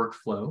whole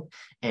workflow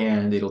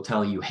and it'll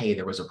tell you, hey,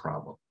 there was a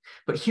problem.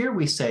 But here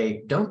we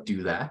say, don't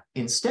do that.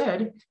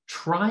 Instead,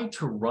 try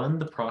to run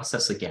the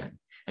process again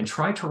and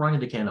try to run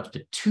it again up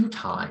to 2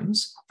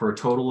 times for a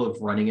total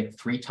of running it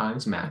 3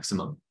 times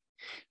maximum.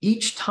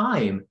 Each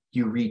time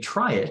you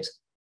retry it,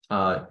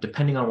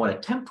 depending on what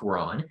attempt we're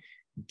on,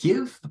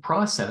 give the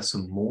process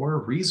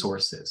more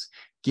resources,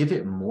 give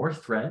it more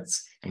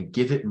threads, and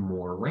give it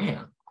more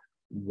RAM.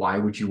 Why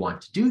would you want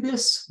to do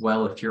this?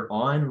 Well, if you're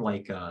on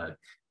like a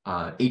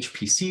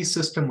HPC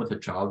system with a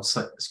job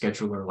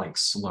scheduler like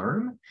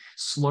Slurm,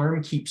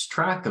 Slurm keeps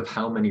track of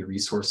how many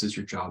resources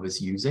your job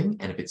is using,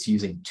 and if it's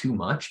using too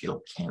much,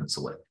 it'll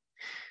cancel it.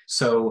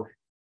 So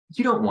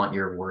you don't want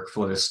your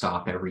workflow to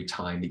stop every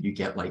time that you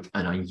get like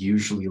an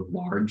unusually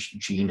large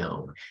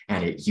genome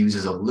and it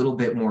uses a little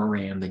bit more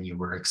RAM than you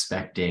were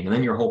expecting, and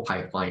then your whole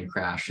pipeline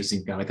crashes and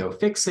you've got to go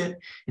fix it.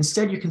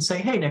 Instead, you can say,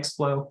 hey,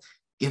 Nextflow,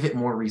 give it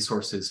more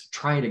resources,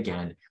 try it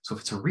again. So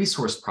if it's a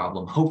resource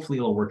problem, hopefully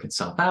it'll work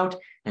itself out.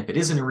 And if it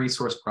isn't a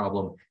resource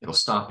problem, it'll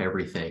stop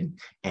everything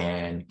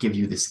and give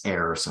you this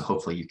error. So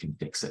hopefully you can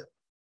fix it.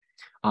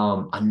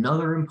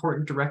 Another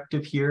important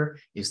directive here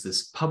is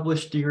this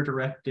publish dir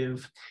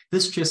directive.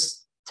 This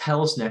just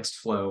tells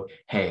Nextflow,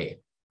 hey,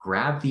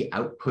 grab the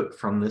output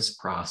from this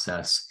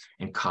process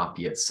and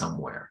copy it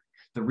somewhere.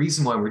 The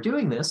reason why we're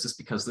doing this is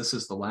because this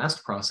is the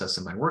last process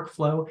in my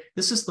workflow.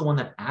 This is the one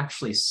that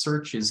actually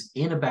searches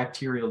in a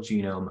bacterial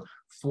genome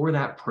for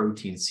that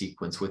protein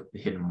sequence with the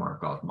hidden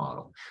Markov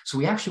model. So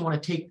we actually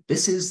want to take,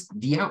 this is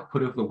the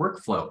output of the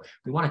workflow.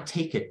 We want to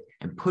take it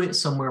and put it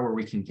somewhere where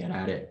we can get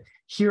at it.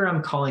 Here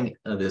I'm calling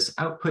this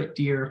output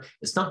dir.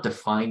 It's not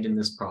defined in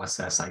this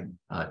process. I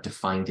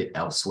defined it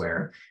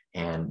elsewhere,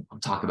 and I'll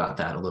talk about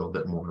that a little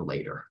bit more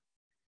later.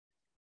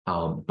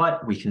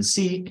 But we can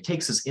see it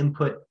takes as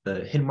input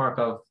the hidden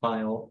Markov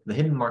file, the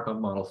hidden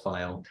Markov model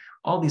file,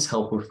 all these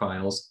helper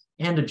files,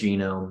 and a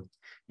genome.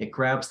 It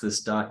grabs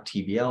this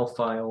 .tbl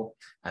file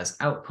as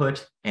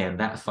output, and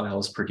that file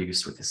is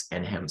produced with this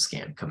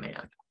nham-scan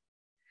command.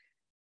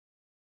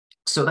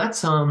 So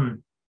that's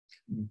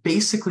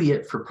basically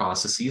it for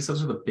processes.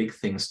 Those are the big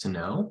things to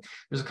know.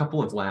 There's a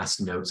couple of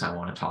last notes I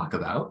want to talk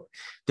about.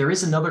 There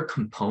is another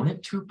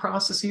component to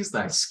processes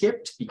that I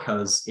skipped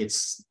because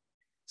it's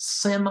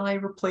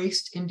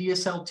semi-replaced in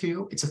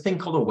DSL2. It's a thing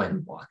called a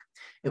when block.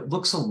 It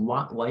looks a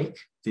lot like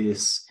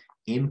this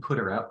input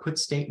or output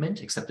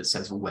statement, except it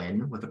says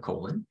when with a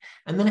colon.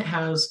 And then it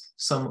has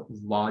some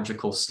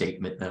logical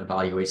statement that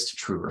evaluates to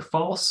true or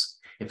false.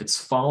 If it's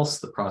false,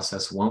 the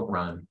process won't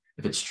run.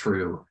 If it's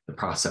true, the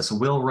process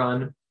will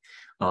run.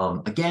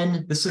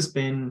 Again, this has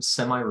been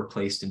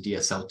semi-replaced in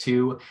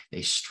DSL2.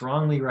 They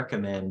strongly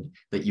recommend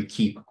that you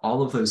keep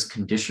all of those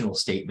conditional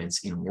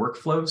statements in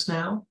workflows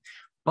now.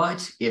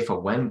 But if a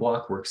when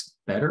block works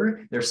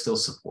better, they're still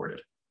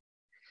supported.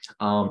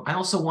 I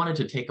also wanted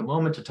to take a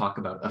moment to talk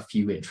about a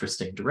few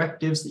interesting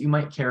directives that you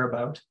might care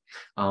about.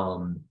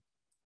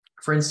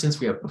 For instance,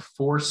 we have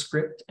before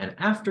script and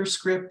after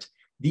script.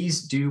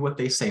 These do what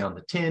they say on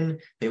the tin.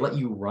 They let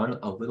you run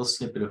a little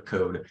snippet of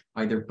code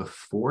either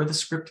before the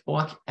script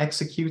block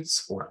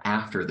executes or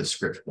after the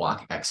script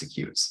block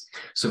executes.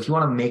 So if you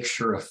want to make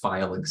sure a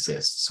file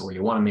exists or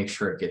you want to make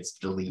sure it gets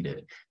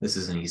deleted, this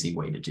is an easy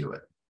way to do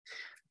it.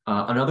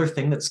 Another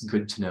thing that's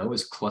good to know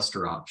is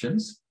cluster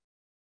options.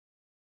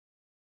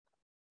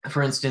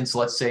 For instance,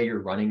 let's say you're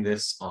running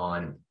this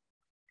on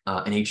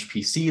an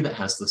HPC that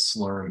has the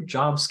Slurm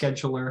job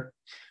scheduler.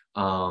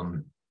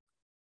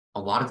 A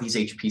lot of these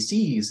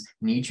HPCs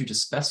need you to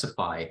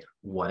specify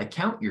what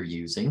account you're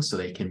using so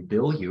they can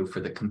bill you for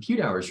the compute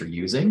hours you're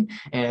using.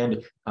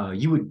 And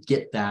you would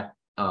get that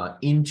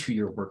into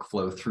your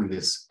workflow through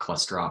this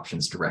cluster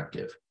options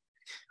directive.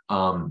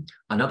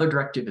 Another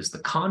directive is the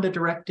conda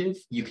directive.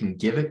 You can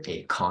give it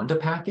a conda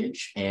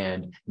package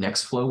and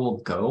Nextflow will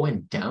go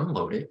and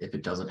download it if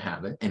it doesn't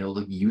have it, and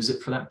it'll use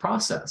it for that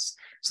process.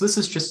 So this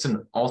is just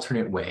an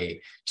alternate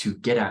way to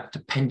get at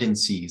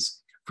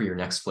dependencies for your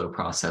Nextflow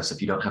process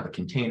if you don't have a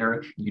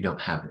container, you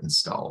don't have it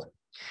installed.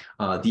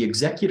 The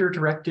executor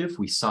directive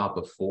we saw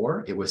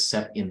before, it was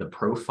set in the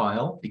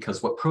profile,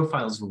 because what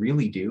profiles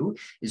really do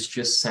is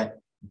just set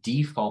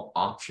default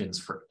options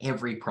for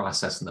every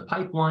process in the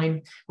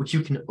pipeline, which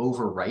you can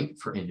overwrite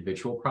for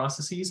individual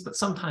processes, but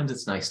sometimes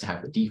it's nice to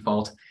have the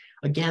default.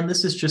 Again,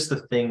 this is just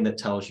the thing that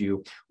tells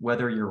you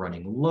whether you're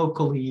running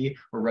locally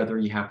or whether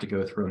you have to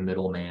go through a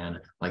middleman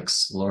like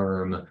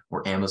Slurm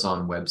or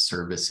Amazon Web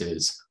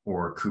Services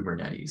or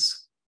Kubernetes.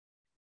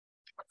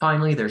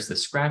 Finally, there's the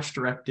scratch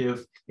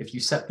directive. If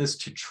you set this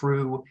to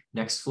true,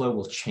 Nextflow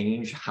will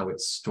change how it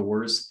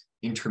stores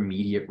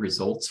intermediate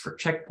results for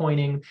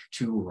checkpointing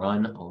to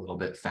run a little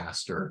bit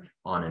faster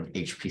on an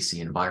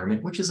HPC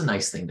environment, which is a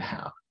nice thing to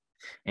have.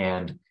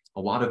 And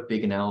a lot of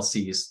big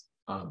analyses,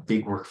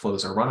 big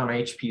workflows are run on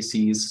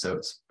HPCs, so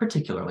it's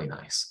particularly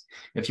nice.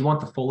 If you want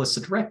the full list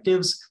of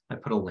directives, I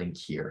put a link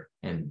here,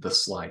 and the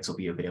slides will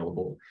be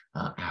available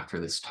after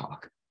this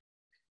talk.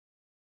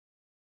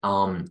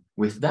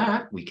 With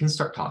that, we can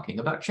start talking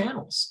about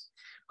channels.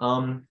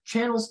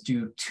 Channels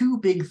do two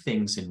big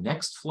things in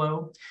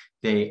Nextflow.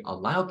 They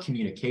allow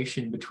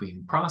communication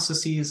between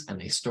processes and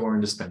they store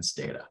and dispense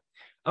data.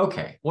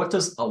 Okay, what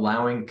does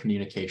allowing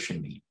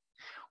communication mean?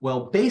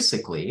 Well,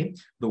 basically,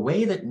 the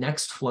way that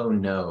Nextflow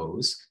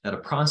knows that a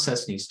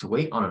process needs to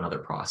wait on another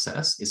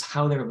process is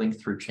how they're linked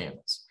through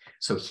channels.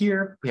 So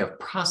here we have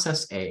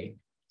process A,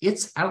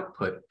 its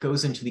output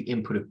goes into the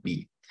input of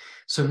B.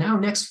 So now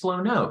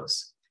Nextflow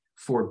knows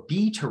for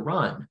B to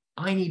run,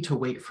 I need to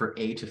wait for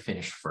A to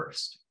finish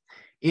first.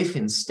 If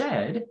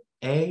instead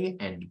A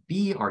and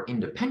B are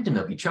independent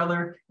of each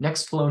other,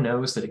 Nextflow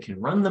knows that it can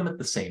run them at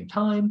the same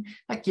time.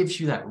 That gives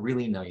you that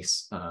really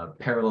nice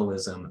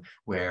parallelism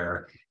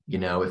where, you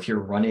know, if you're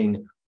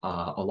running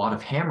a lot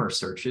of hammer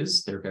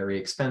searches, they're very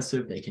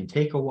expensive, they can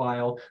take a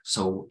while.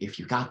 So if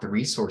you got the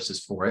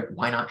resources for it,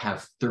 why not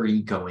have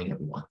 30 going at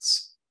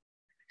once?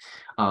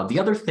 The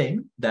other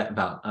thing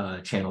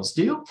that channels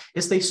do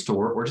is they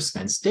store or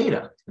dispense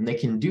data, and they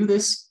can do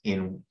this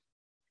in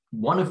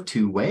one of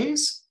two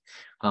ways.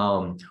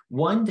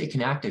 One, they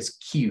can act as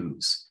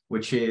queues,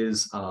 which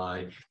is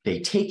they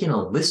take in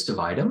a list of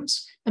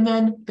items and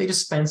then they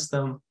dispense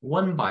them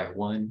one by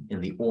one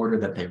in the order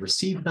that they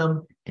receive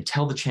them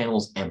until the channel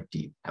is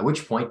empty, at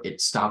which point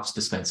it stops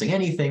dispensing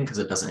anything because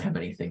it doesn't have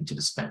anything to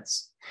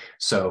dispense.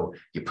 So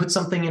you put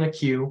something in a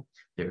queue,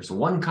 there's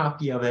one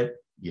copy of it,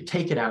 you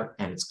take it out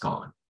and it's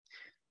gone.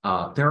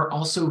 There are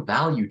also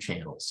value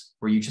channels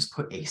where you just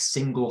put a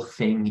single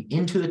thing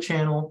into the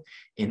channel.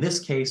 In this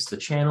case, the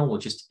channel will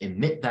just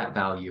emit that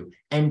value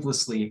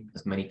endlessly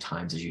as many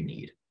times as you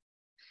need.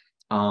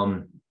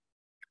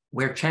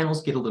 Where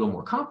channels get a little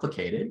more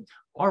complicated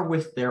are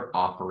with their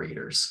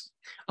operators.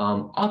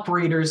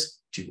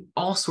 Operators do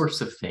all sorts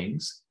of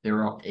things.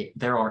 There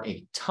are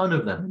a ton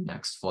of them in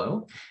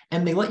Nextflow,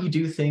 and they let you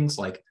do things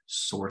like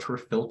sort or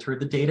filter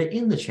the data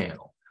in the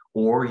channel.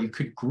 Or you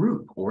could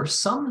group or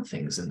sum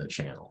things in the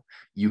channel.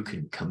 You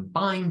can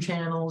combine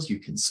channels, you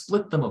can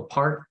split them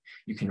apart,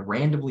 you can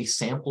randomly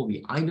sample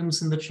the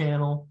items in the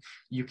channel,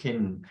 you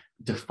can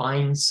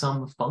define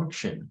some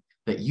function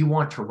that you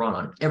want to run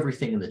on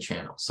everything in the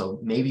channel.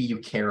 So maybe you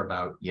care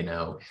about, you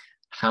know,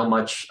 how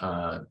much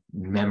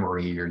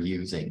memory you're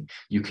using.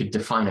 You could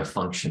define a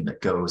function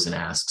that goes and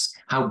asks,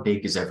 how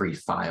big is every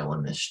file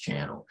in this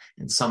channel,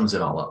 and sums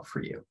it all up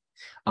for you.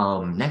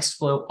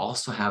 Nextflow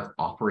also has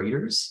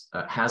operators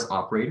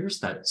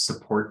that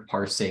support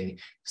parsing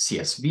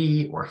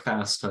CSV or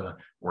FASTA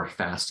or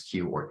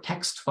FASTQ or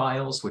text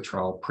files, which are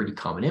all pretty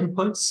common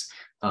inputs.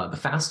 The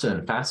FASTA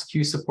and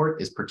FASTQ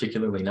support is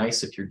particularly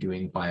nice if you're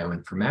doing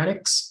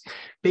bioinformatics.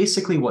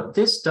 Basically, what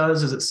this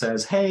does is it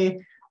says, hey,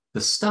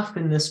 the stuff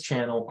in this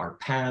channel are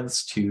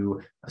paths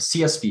to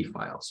CSV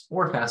files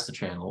or FASTA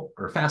channel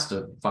or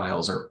FASTA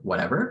files or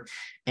whatever.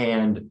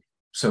 And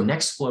so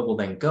Nextflow will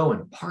then go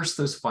and parse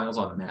those files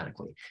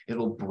automatically.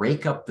 It'll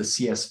break up the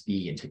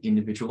CSV into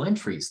individual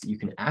entries that you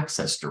can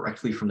access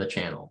directly from the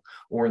channel.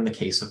 Or in the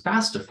case of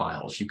FASTA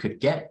files, you could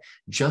get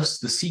just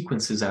the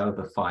sequences out of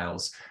the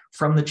files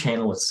from the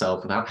channel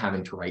itself without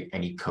having to write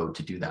any code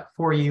to do that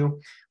for you,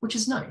 which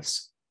is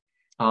nice.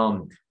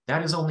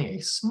 That is only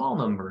a small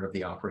number of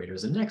the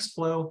operators in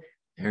Nextflow.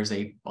 There's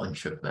a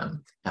bunch of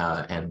them,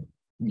 and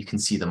you can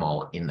see them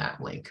all in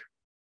that link.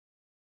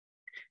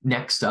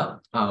 Next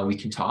up, we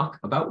can talk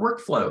about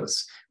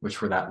workflows,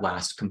 which were that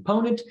last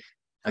component.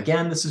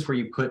 Again, this is where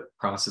you put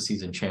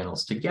processes and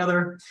channels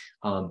together.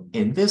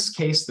 In this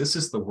case, this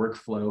is the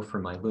workflow for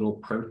my little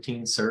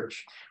protein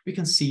search. We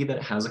can see that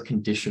it has a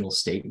conditional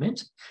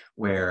statement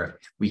where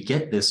we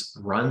get this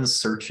run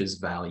searches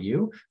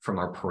value from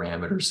our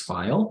parameters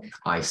file.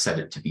 I set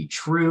it to be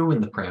true in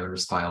the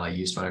parameters file I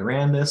used when I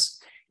ran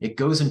this. It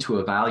goes into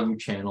a value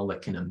channel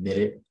that can emit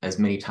it as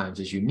many times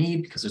as you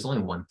need because there's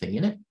only one thing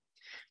in it.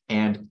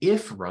 And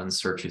if run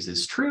searches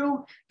is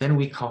true, then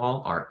we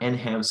call our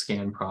nham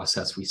scan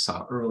process we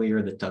saw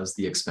earlier that does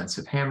the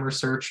expensive hammer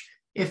search.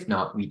 If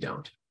not, we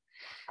don't.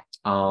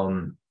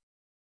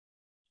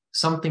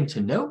 Something to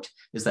note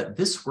is that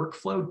this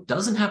workflow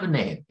doesn't have a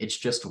name. It's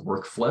just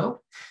workflow.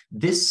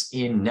 This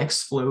in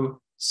Nextflow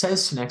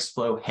says to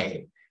Nextflow,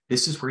 hey,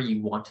 this is where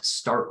you want to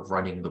start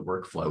running the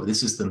workflow.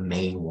 This is the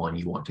main one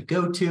you want to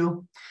go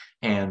to.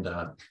 And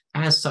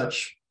as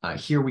such,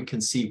 here we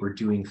can see we're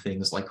doing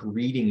things like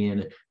reading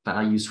in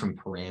values from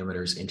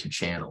parameters into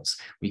channels.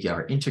 We get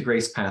our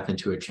integrase path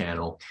into a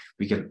channel.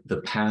 We get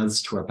the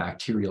paths to our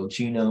bacterial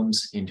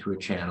genomes into a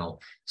channel,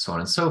 so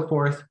on and so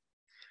forth.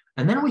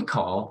 And then we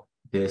call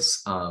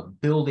this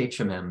build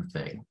HMM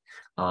thing,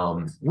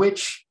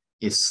 which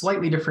is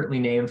slightly differently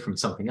named from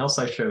something else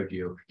I showed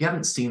you. You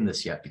haven't seen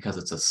this yet because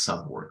it's a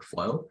sub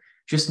workflow.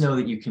 Just know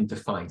that you can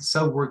define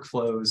sub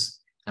workflows,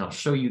 and I'll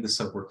show you the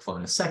sub workflow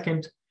in a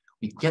second.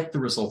 We get the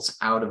results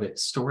out of it,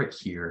 store it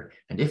here,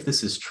 and if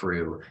this is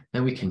true,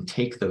 then we can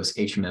take those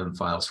HMM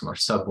files from our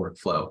sub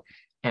workflow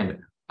and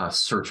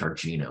search our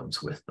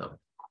genomes with them.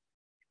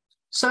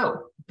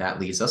 So that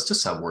leads us to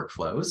sub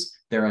workflows.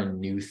 They're a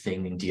new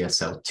thing in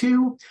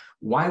DSL2.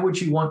 Why would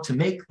you want to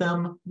make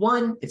them?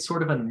 One, it's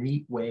sort of a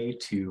neat way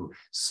to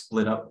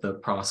split up the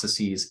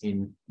processes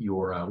in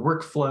your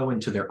workflow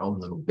into their own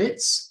little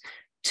bits.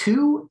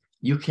 Two,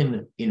 you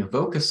can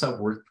invoke a sub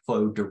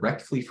workflow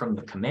directly from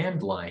the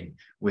command line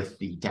with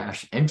the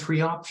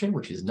 -entry option,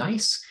 which is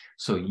nice.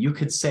 So you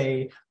could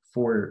say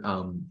for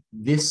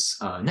this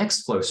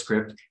Nextflow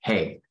script,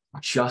 hey,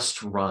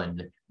 just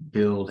run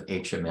build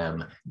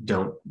HMM,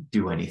 don't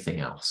do anything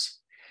else.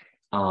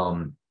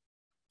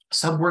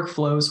 Sub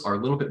workflows are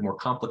a little bit more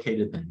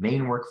complicated than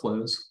main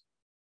workflows.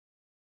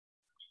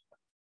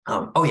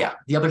 Oh yeah,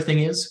 the other thing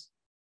is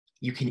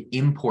you can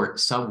import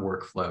sub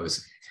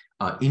workflows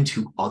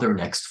into other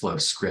Nextflow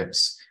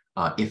scripts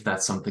if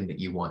that's something that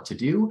you want to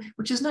do,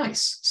 which is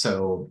nice.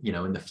 So, you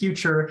know, in the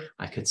future,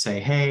 I could say,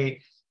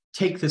 hey,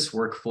 take this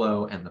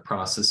workflow and the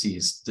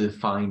processes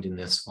defined in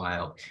this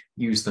file,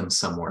 use them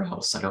somewhere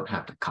else. I don't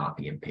have to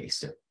copy and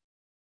paste it.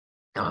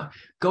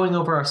 Going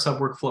over our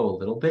sub workflow a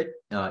little bit,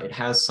 it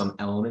has some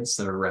elements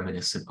that are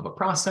reminiscent of a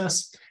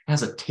process. It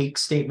has a take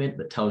statement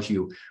that tells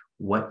you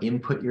what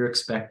input you're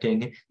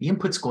expecting. The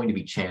input's going to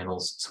be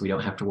channels, so we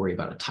don't have to worry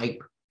about a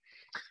type.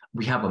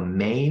 We have a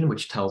main,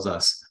 which tells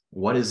us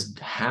what is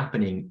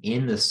happening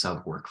in the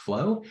sub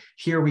workflow.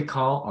 Here we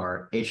call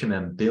our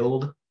HMM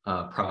build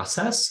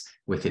process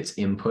with its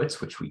inputs,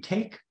 which we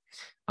take.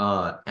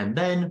 And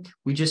then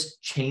we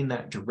just chain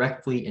that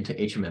directly into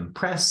HMM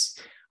press.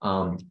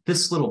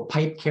 This little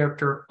pipe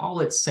character, all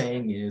it's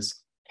saying is,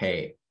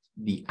 hey,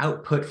 the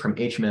output from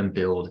HMM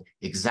build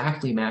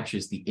exactly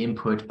matches the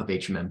input of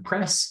HMM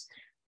press.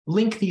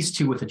 Link these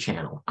two with a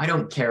channel. I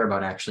don't care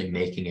about actually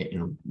making it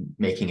and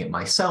making it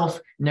myself.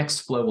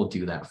 Nextflow will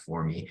do that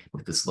for me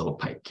with this little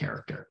pipe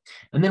character.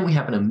 And then we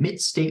have an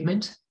emit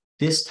statement.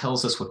 This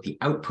tells us what the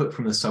output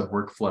from the sub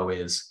workflow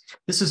is.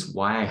 This is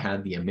why I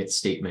had the emit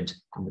statement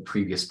in the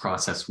previous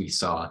process we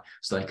saw,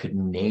 so that I could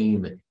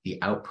name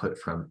the output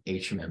from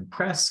HMM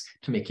press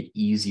to make it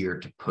easier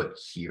to put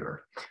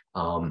here.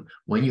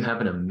 When you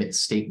have an emit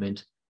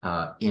statement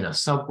in a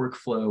sub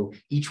workflow,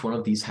 each one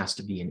of these has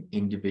to be an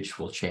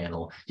individual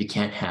channel. You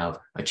can't have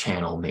a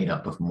channel made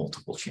up of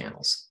multiple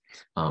channels.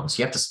 So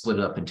you have to split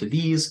it up into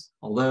these,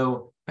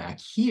 although back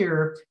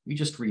here, we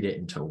just read it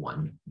into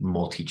one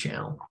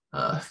multi-channel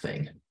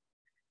thing.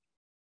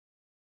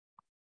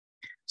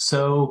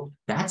 So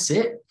that's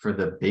it for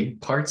the big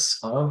parts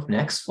of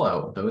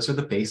Nextflow. Those are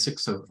the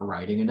basics of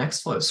writing a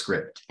Nextflow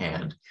script.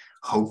 And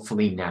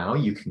hopefully now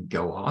you can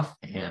go off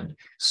and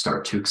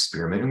start to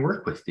experiment and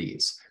work with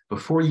these.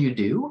 Before you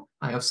do,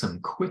 I have some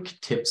quick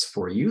tips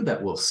for you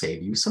that will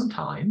save you some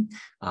time.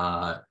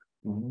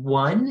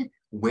 One,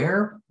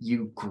 where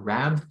you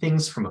grab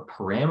things from a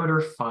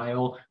parameter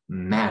file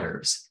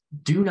matters.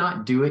 Do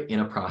not do it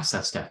in a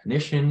process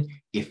definition.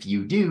 If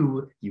you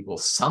do, you will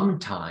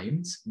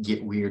sometimes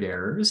get weird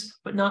errors,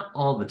 but not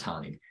all the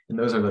time. And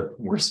those are the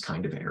worst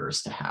kind of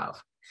errors to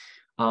have.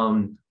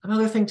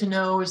 Another thing to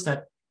know is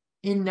that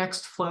in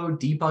Nextflow,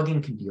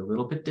 debugging can be a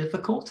little bit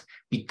difficult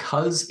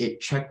because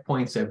it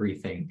checkpoints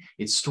everything.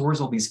 It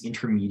stores all these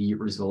intermediate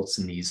results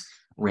in these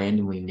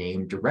randomly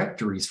named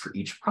directories for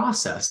each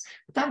process.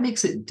 But that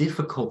makes it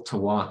difficult to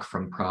walk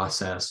from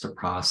process to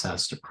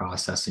process to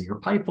process in your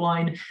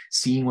pipeline,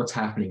 seeing what's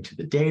happening to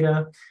the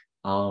data.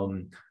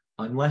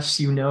 Unless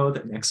you know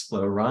that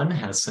Nextflow Run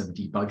has some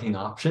debugging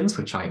options,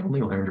 which I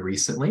only learned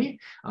recently.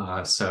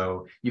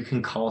 So you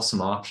can call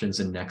some options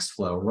in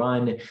Nextflow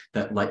Run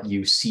that let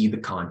you see the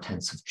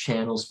contents of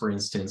channels, for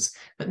instance,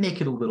 that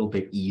make it a little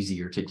bit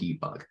easier to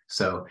debug.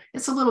 So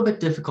it's a little bit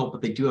difficult,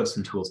 but they do have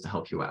some tools to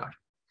help you out.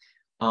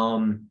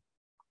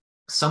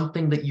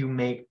 Something that you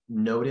may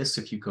notice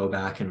if you go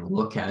back and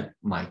look at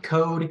my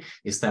code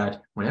is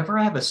that whenever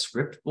I have a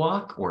script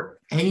block or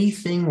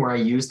anything where I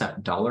use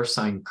that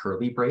 $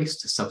 curly brace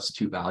to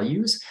substitute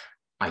values,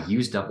 I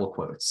use double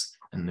quotes.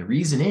 And the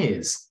reason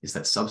is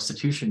that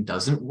substitution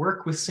doesn't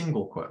work with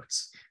single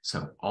quotes.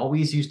 So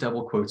always use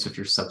double quotes if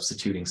you're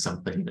substituting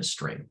something in a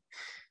string.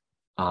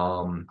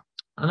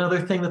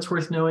 Another thing that's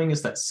worth knowing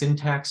is that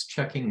syntax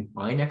checking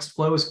by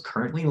Nextflow is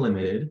currently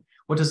limited.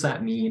 What does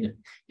that mean?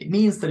 It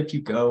means that if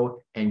you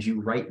go and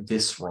you write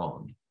this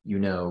wrong,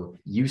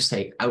 you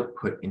say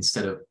output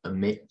instead of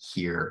emit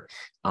here.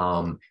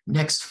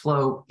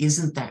 Nextflow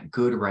isn't that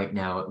good right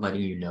now at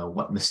letting you know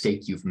what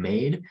mistake you've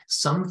made.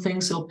 Some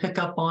things it'll pick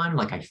up on,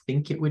 like I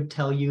think it would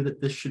tell you that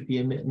this should be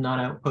emit, not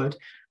output,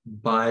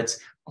 but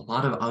a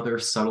lot of other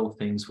subtle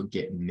things would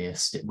get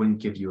missed. It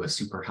wouldn't give you a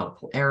super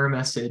helpful error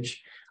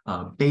message.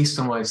 Based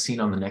on what I've seen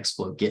on the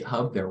Nextflow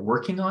GitHub, they're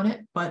working on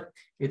it, but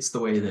it's the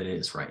way that it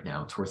is right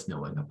now. It's worth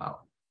knowing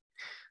about.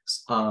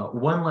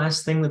 One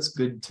last thing that's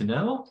good to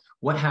know: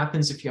 what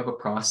happens if you have a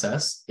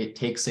process? It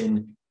takes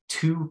in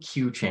 2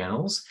 queue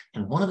channels,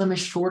 and one of them is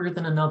shorter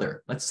than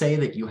another. Let's say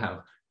that you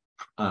have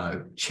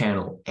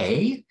channel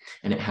A,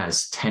 and it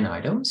has 10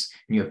 items,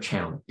 and you have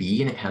channel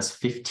B, and it has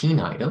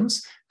 15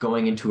 items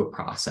going into a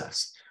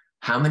process.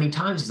 How many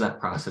times is that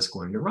process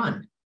going to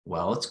run?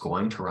 Well, it's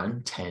going to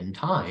run 10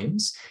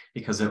 times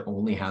because it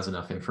only has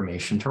enough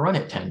information to run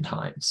it 10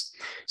 times.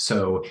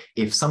 So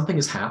if something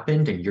has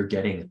happened and you're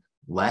getting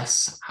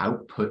less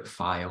output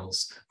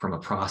files from a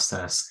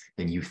process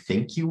than you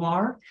think you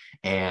are,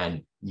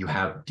 and you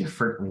have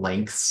different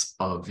lengths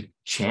of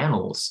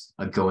channels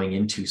going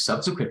into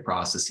subsequent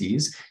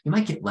processes, you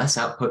might get less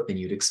output than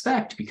you'd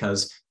expect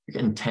because you're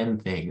getting 10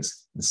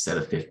 things instead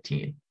of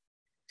 15.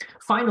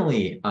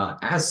 Finally,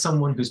 as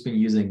someone who's been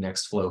using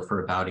Nextflow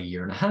for about 1.5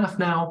 years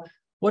now,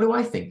 what do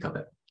I think of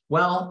it?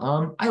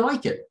 Well, I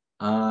like it.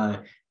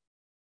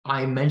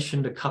 I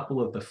mentioned a couple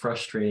of the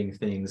frustrating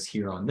things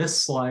here on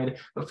this slide,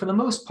 but for the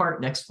most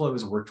part, Nextflow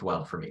has worked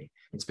well for me.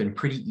 It's been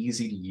pretty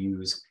easy to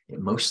use. It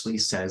mostly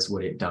says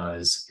what it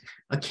does.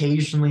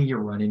 Occasionally, you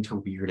run into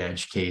weird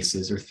edge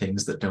cases or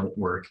things that don't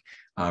work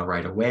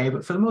right away,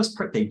 but for the most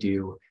part, they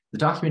do. The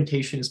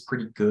documentation is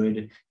pretty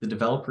good. The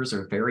developers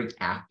are very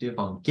active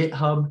on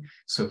GitHub.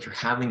 So if you're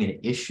having an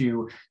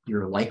issue,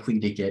 you're likely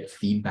to get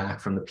feedback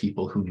from the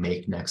people who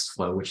make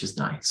Nextflow, which is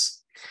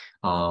nice.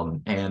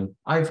 And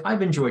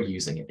I've enjoyed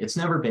using it. It's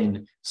never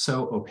been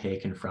so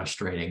opaque and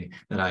frustrating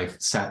that I've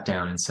sat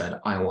down and said,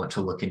 I want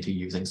to look into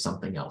using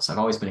something else. I've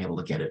always been able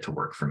to get it to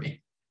work for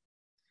me.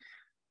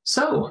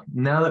 So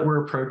now that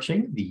we're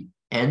approaching the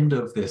end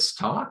of this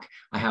talk,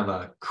 I have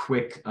a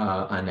quick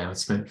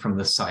announcement from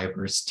the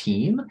CyVerse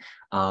team.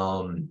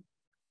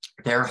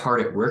 They're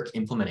hard at work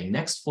implementing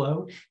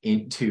Nextflow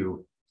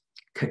into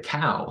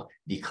Cacao,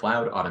 the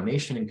cloud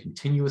automation and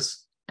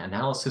continuous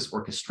analysis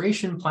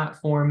orchestration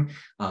platform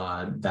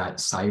that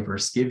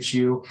CyVerse gives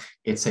you.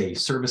 It's a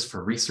service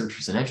for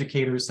researchers and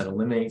educators that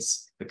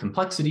eliminates the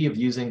complexity of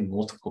using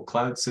multiple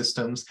cloud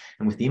systems.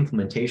 And with the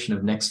implementation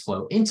of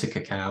Nextflow into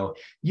Cacao,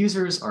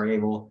 users are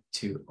able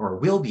to, or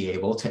will be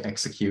able to,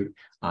 execute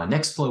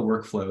Nextflow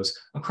workflows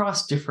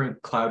across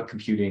different cloud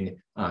computing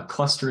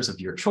clusters of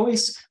your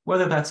choice,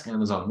 whether that's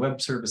Amazon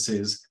Web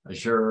Services,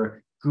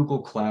 Azure,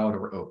 Google Cloud,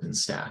 or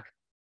OpenStack.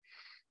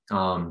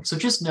 So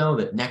just know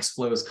that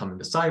Nextflow is coming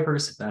to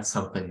CyVerse if that's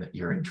something that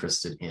you're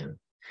interested in.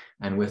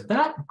 And with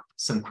that,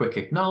 some quick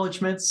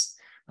acknowledgements.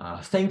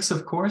 Thanks,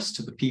 of course,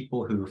 to the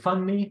people who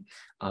fund me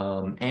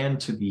and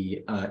to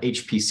the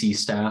HPC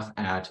staff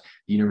at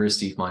the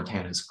University of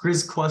Montana's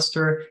GRIZ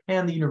cluster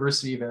and the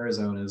University of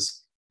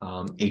Arizona's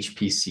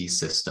HPC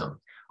system.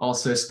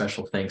 Also,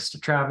 special thanks to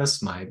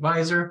Travis, my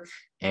advisor,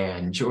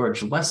 and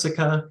George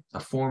Lessica, a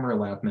former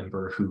lab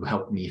member who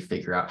helped me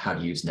figure out how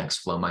to use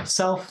Nextflow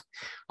myself.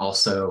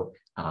 Also,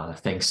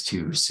 thanks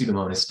to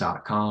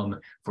Pseudomonas.com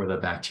for the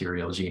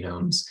bacterial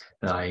genomes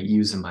that I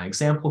use in my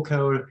example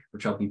code,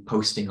 which I'll be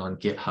posting on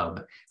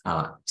GitHub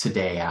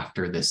today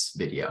after this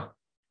video.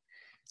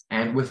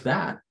 And with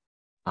that,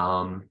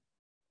 are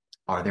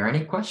there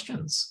any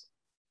questions?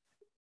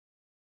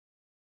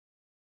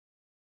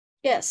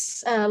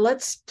 Yes,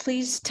 let's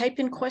please type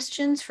in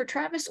questions for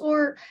Travis,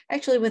 or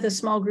actually with a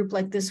small group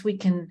like this, we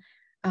can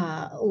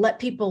let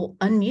people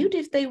unmute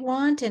if they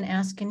want and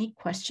ask any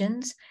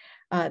questions.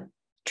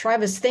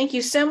 Travis, thank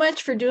you so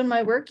much for doing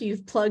my work.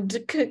 You've plugged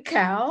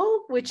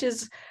Cacao, which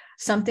is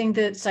something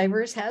that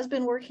CyVerse has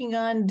been working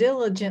on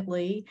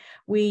diligently.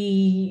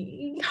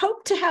 We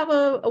hope to have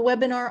a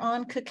webinar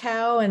on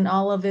Cacao and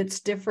all of its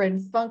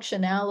different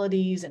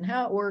functionalities and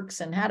how it works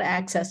and how to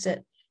access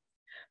it,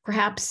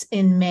 perhaps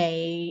in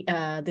May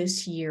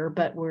this year,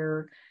 but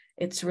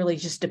it's really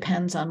just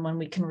depends on when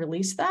we can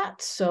release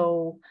that.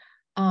 So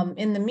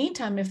in the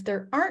meantime, if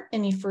there aren't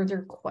any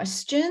further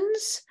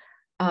questions,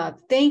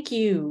 thank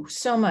you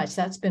so much.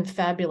 That's been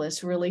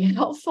fabulous, really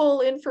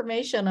helpful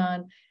information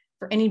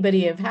for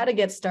anybody of how to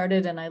get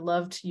started. And I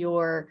loved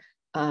your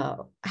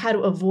how to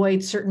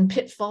avoid certain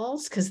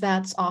pitfalls, because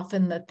that's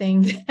often the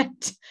thing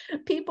that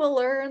people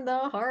learn the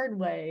hard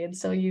way. And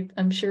so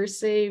I'm sure,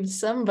 saved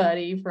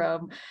somebody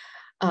from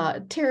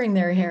tearing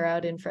their hair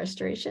out in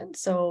frustration.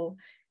 So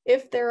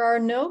if there are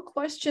no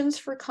questions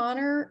for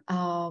Connor,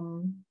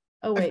 oh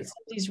wait,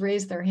 somebody's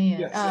raised their hand.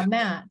 Yes.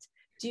 Matt,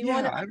 do you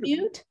want to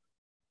unmute?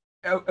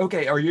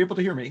 Okay, are you able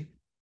to hear me?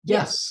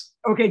 Yes.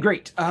 Okay,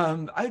 great.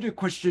 I had a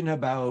question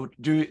about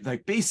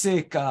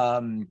basic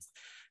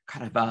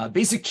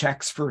basic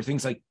checks for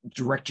things like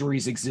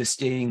directories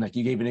existing. Like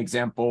you gave an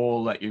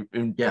example that you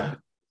in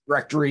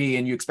directory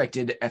and you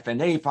expected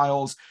FNA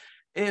files.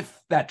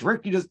 If that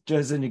directory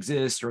doesn't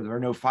exist or there are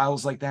no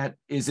files like that,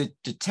 is it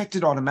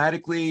detected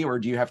automatically, or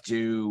do you have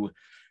to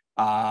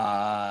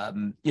have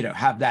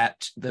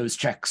those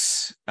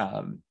checks,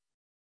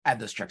 add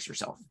those checks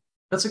yourself?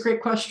 That's a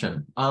great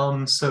question.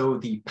 So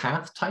the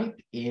path type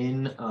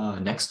in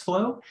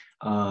Nextflow,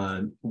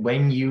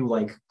 when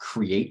you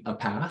create a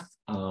path,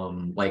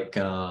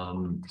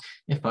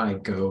 if I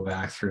go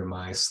back through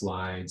my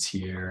slides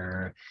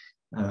here,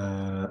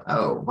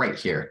 right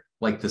here,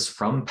 like this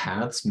from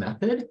paths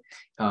method, it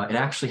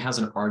actually has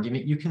an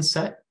argument you can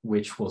set,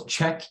 which will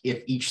check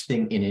if each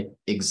thing in it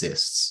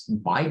exists.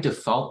 By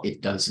default,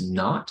 it does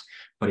not,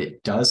 but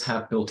it does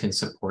have built-in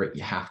support.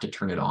 You have to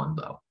turn it on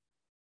though.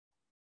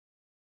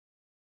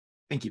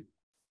 Thank you.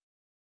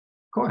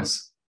 Of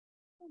course.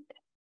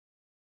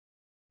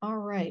 All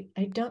right.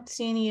 I don't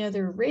see any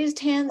other raised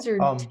hands or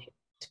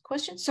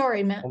questions.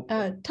 Sorry, Matt.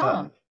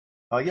 Tom.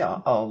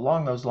 Yeah,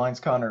 along those lines,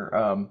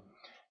 Connor,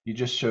 you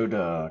just showed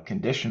a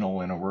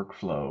conditional in a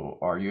workflow.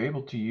 Are you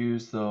able to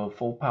use the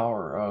full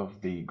power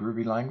of the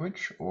Groovy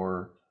language,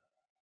 or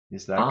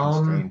is that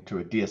constrained to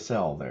a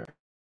DSL there?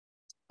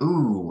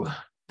 Ooh,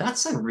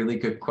 that's a really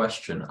good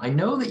question. I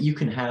know that you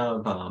can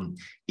have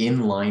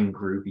inline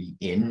Groovy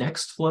in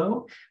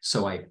Nextflow,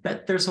 so I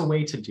bet there's a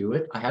way to do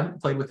it. I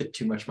haven't played with it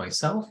too much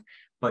myself,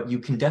 but you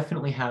can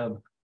definitely have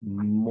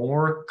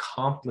more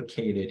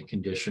complicated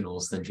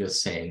conditionals than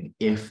just saying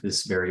if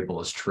this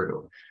variable is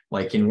true.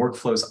 Like in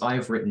workflows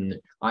I've written,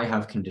 I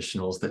have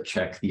conditionals that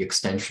check the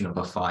extension of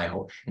a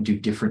file and do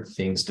different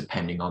things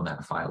depending on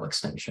that file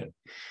extension.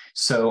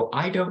 So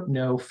I don't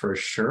know for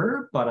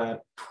sure, but I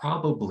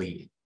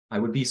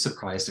would be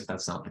surprised if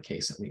that's not the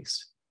case, at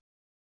least.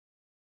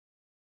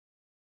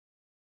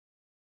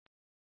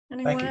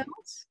 Anyone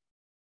else?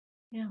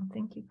 Yeah,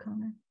 thank you,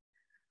 Connor.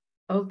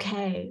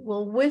 Okay,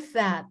 well, with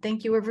that,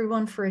 thank you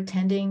everyone for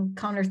attending.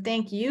 Connor,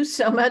 thank you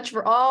so much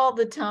for all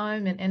the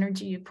time and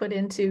energy you put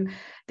into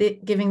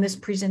giving this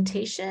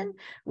presentation.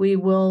 We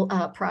will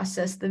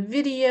process the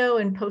video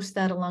and post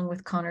that along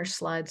with Connor's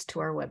slides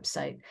to our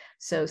website.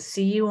 So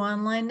see you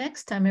online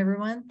next time,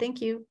 everyone. Thank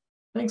you.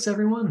 Thanks,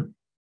 everyone.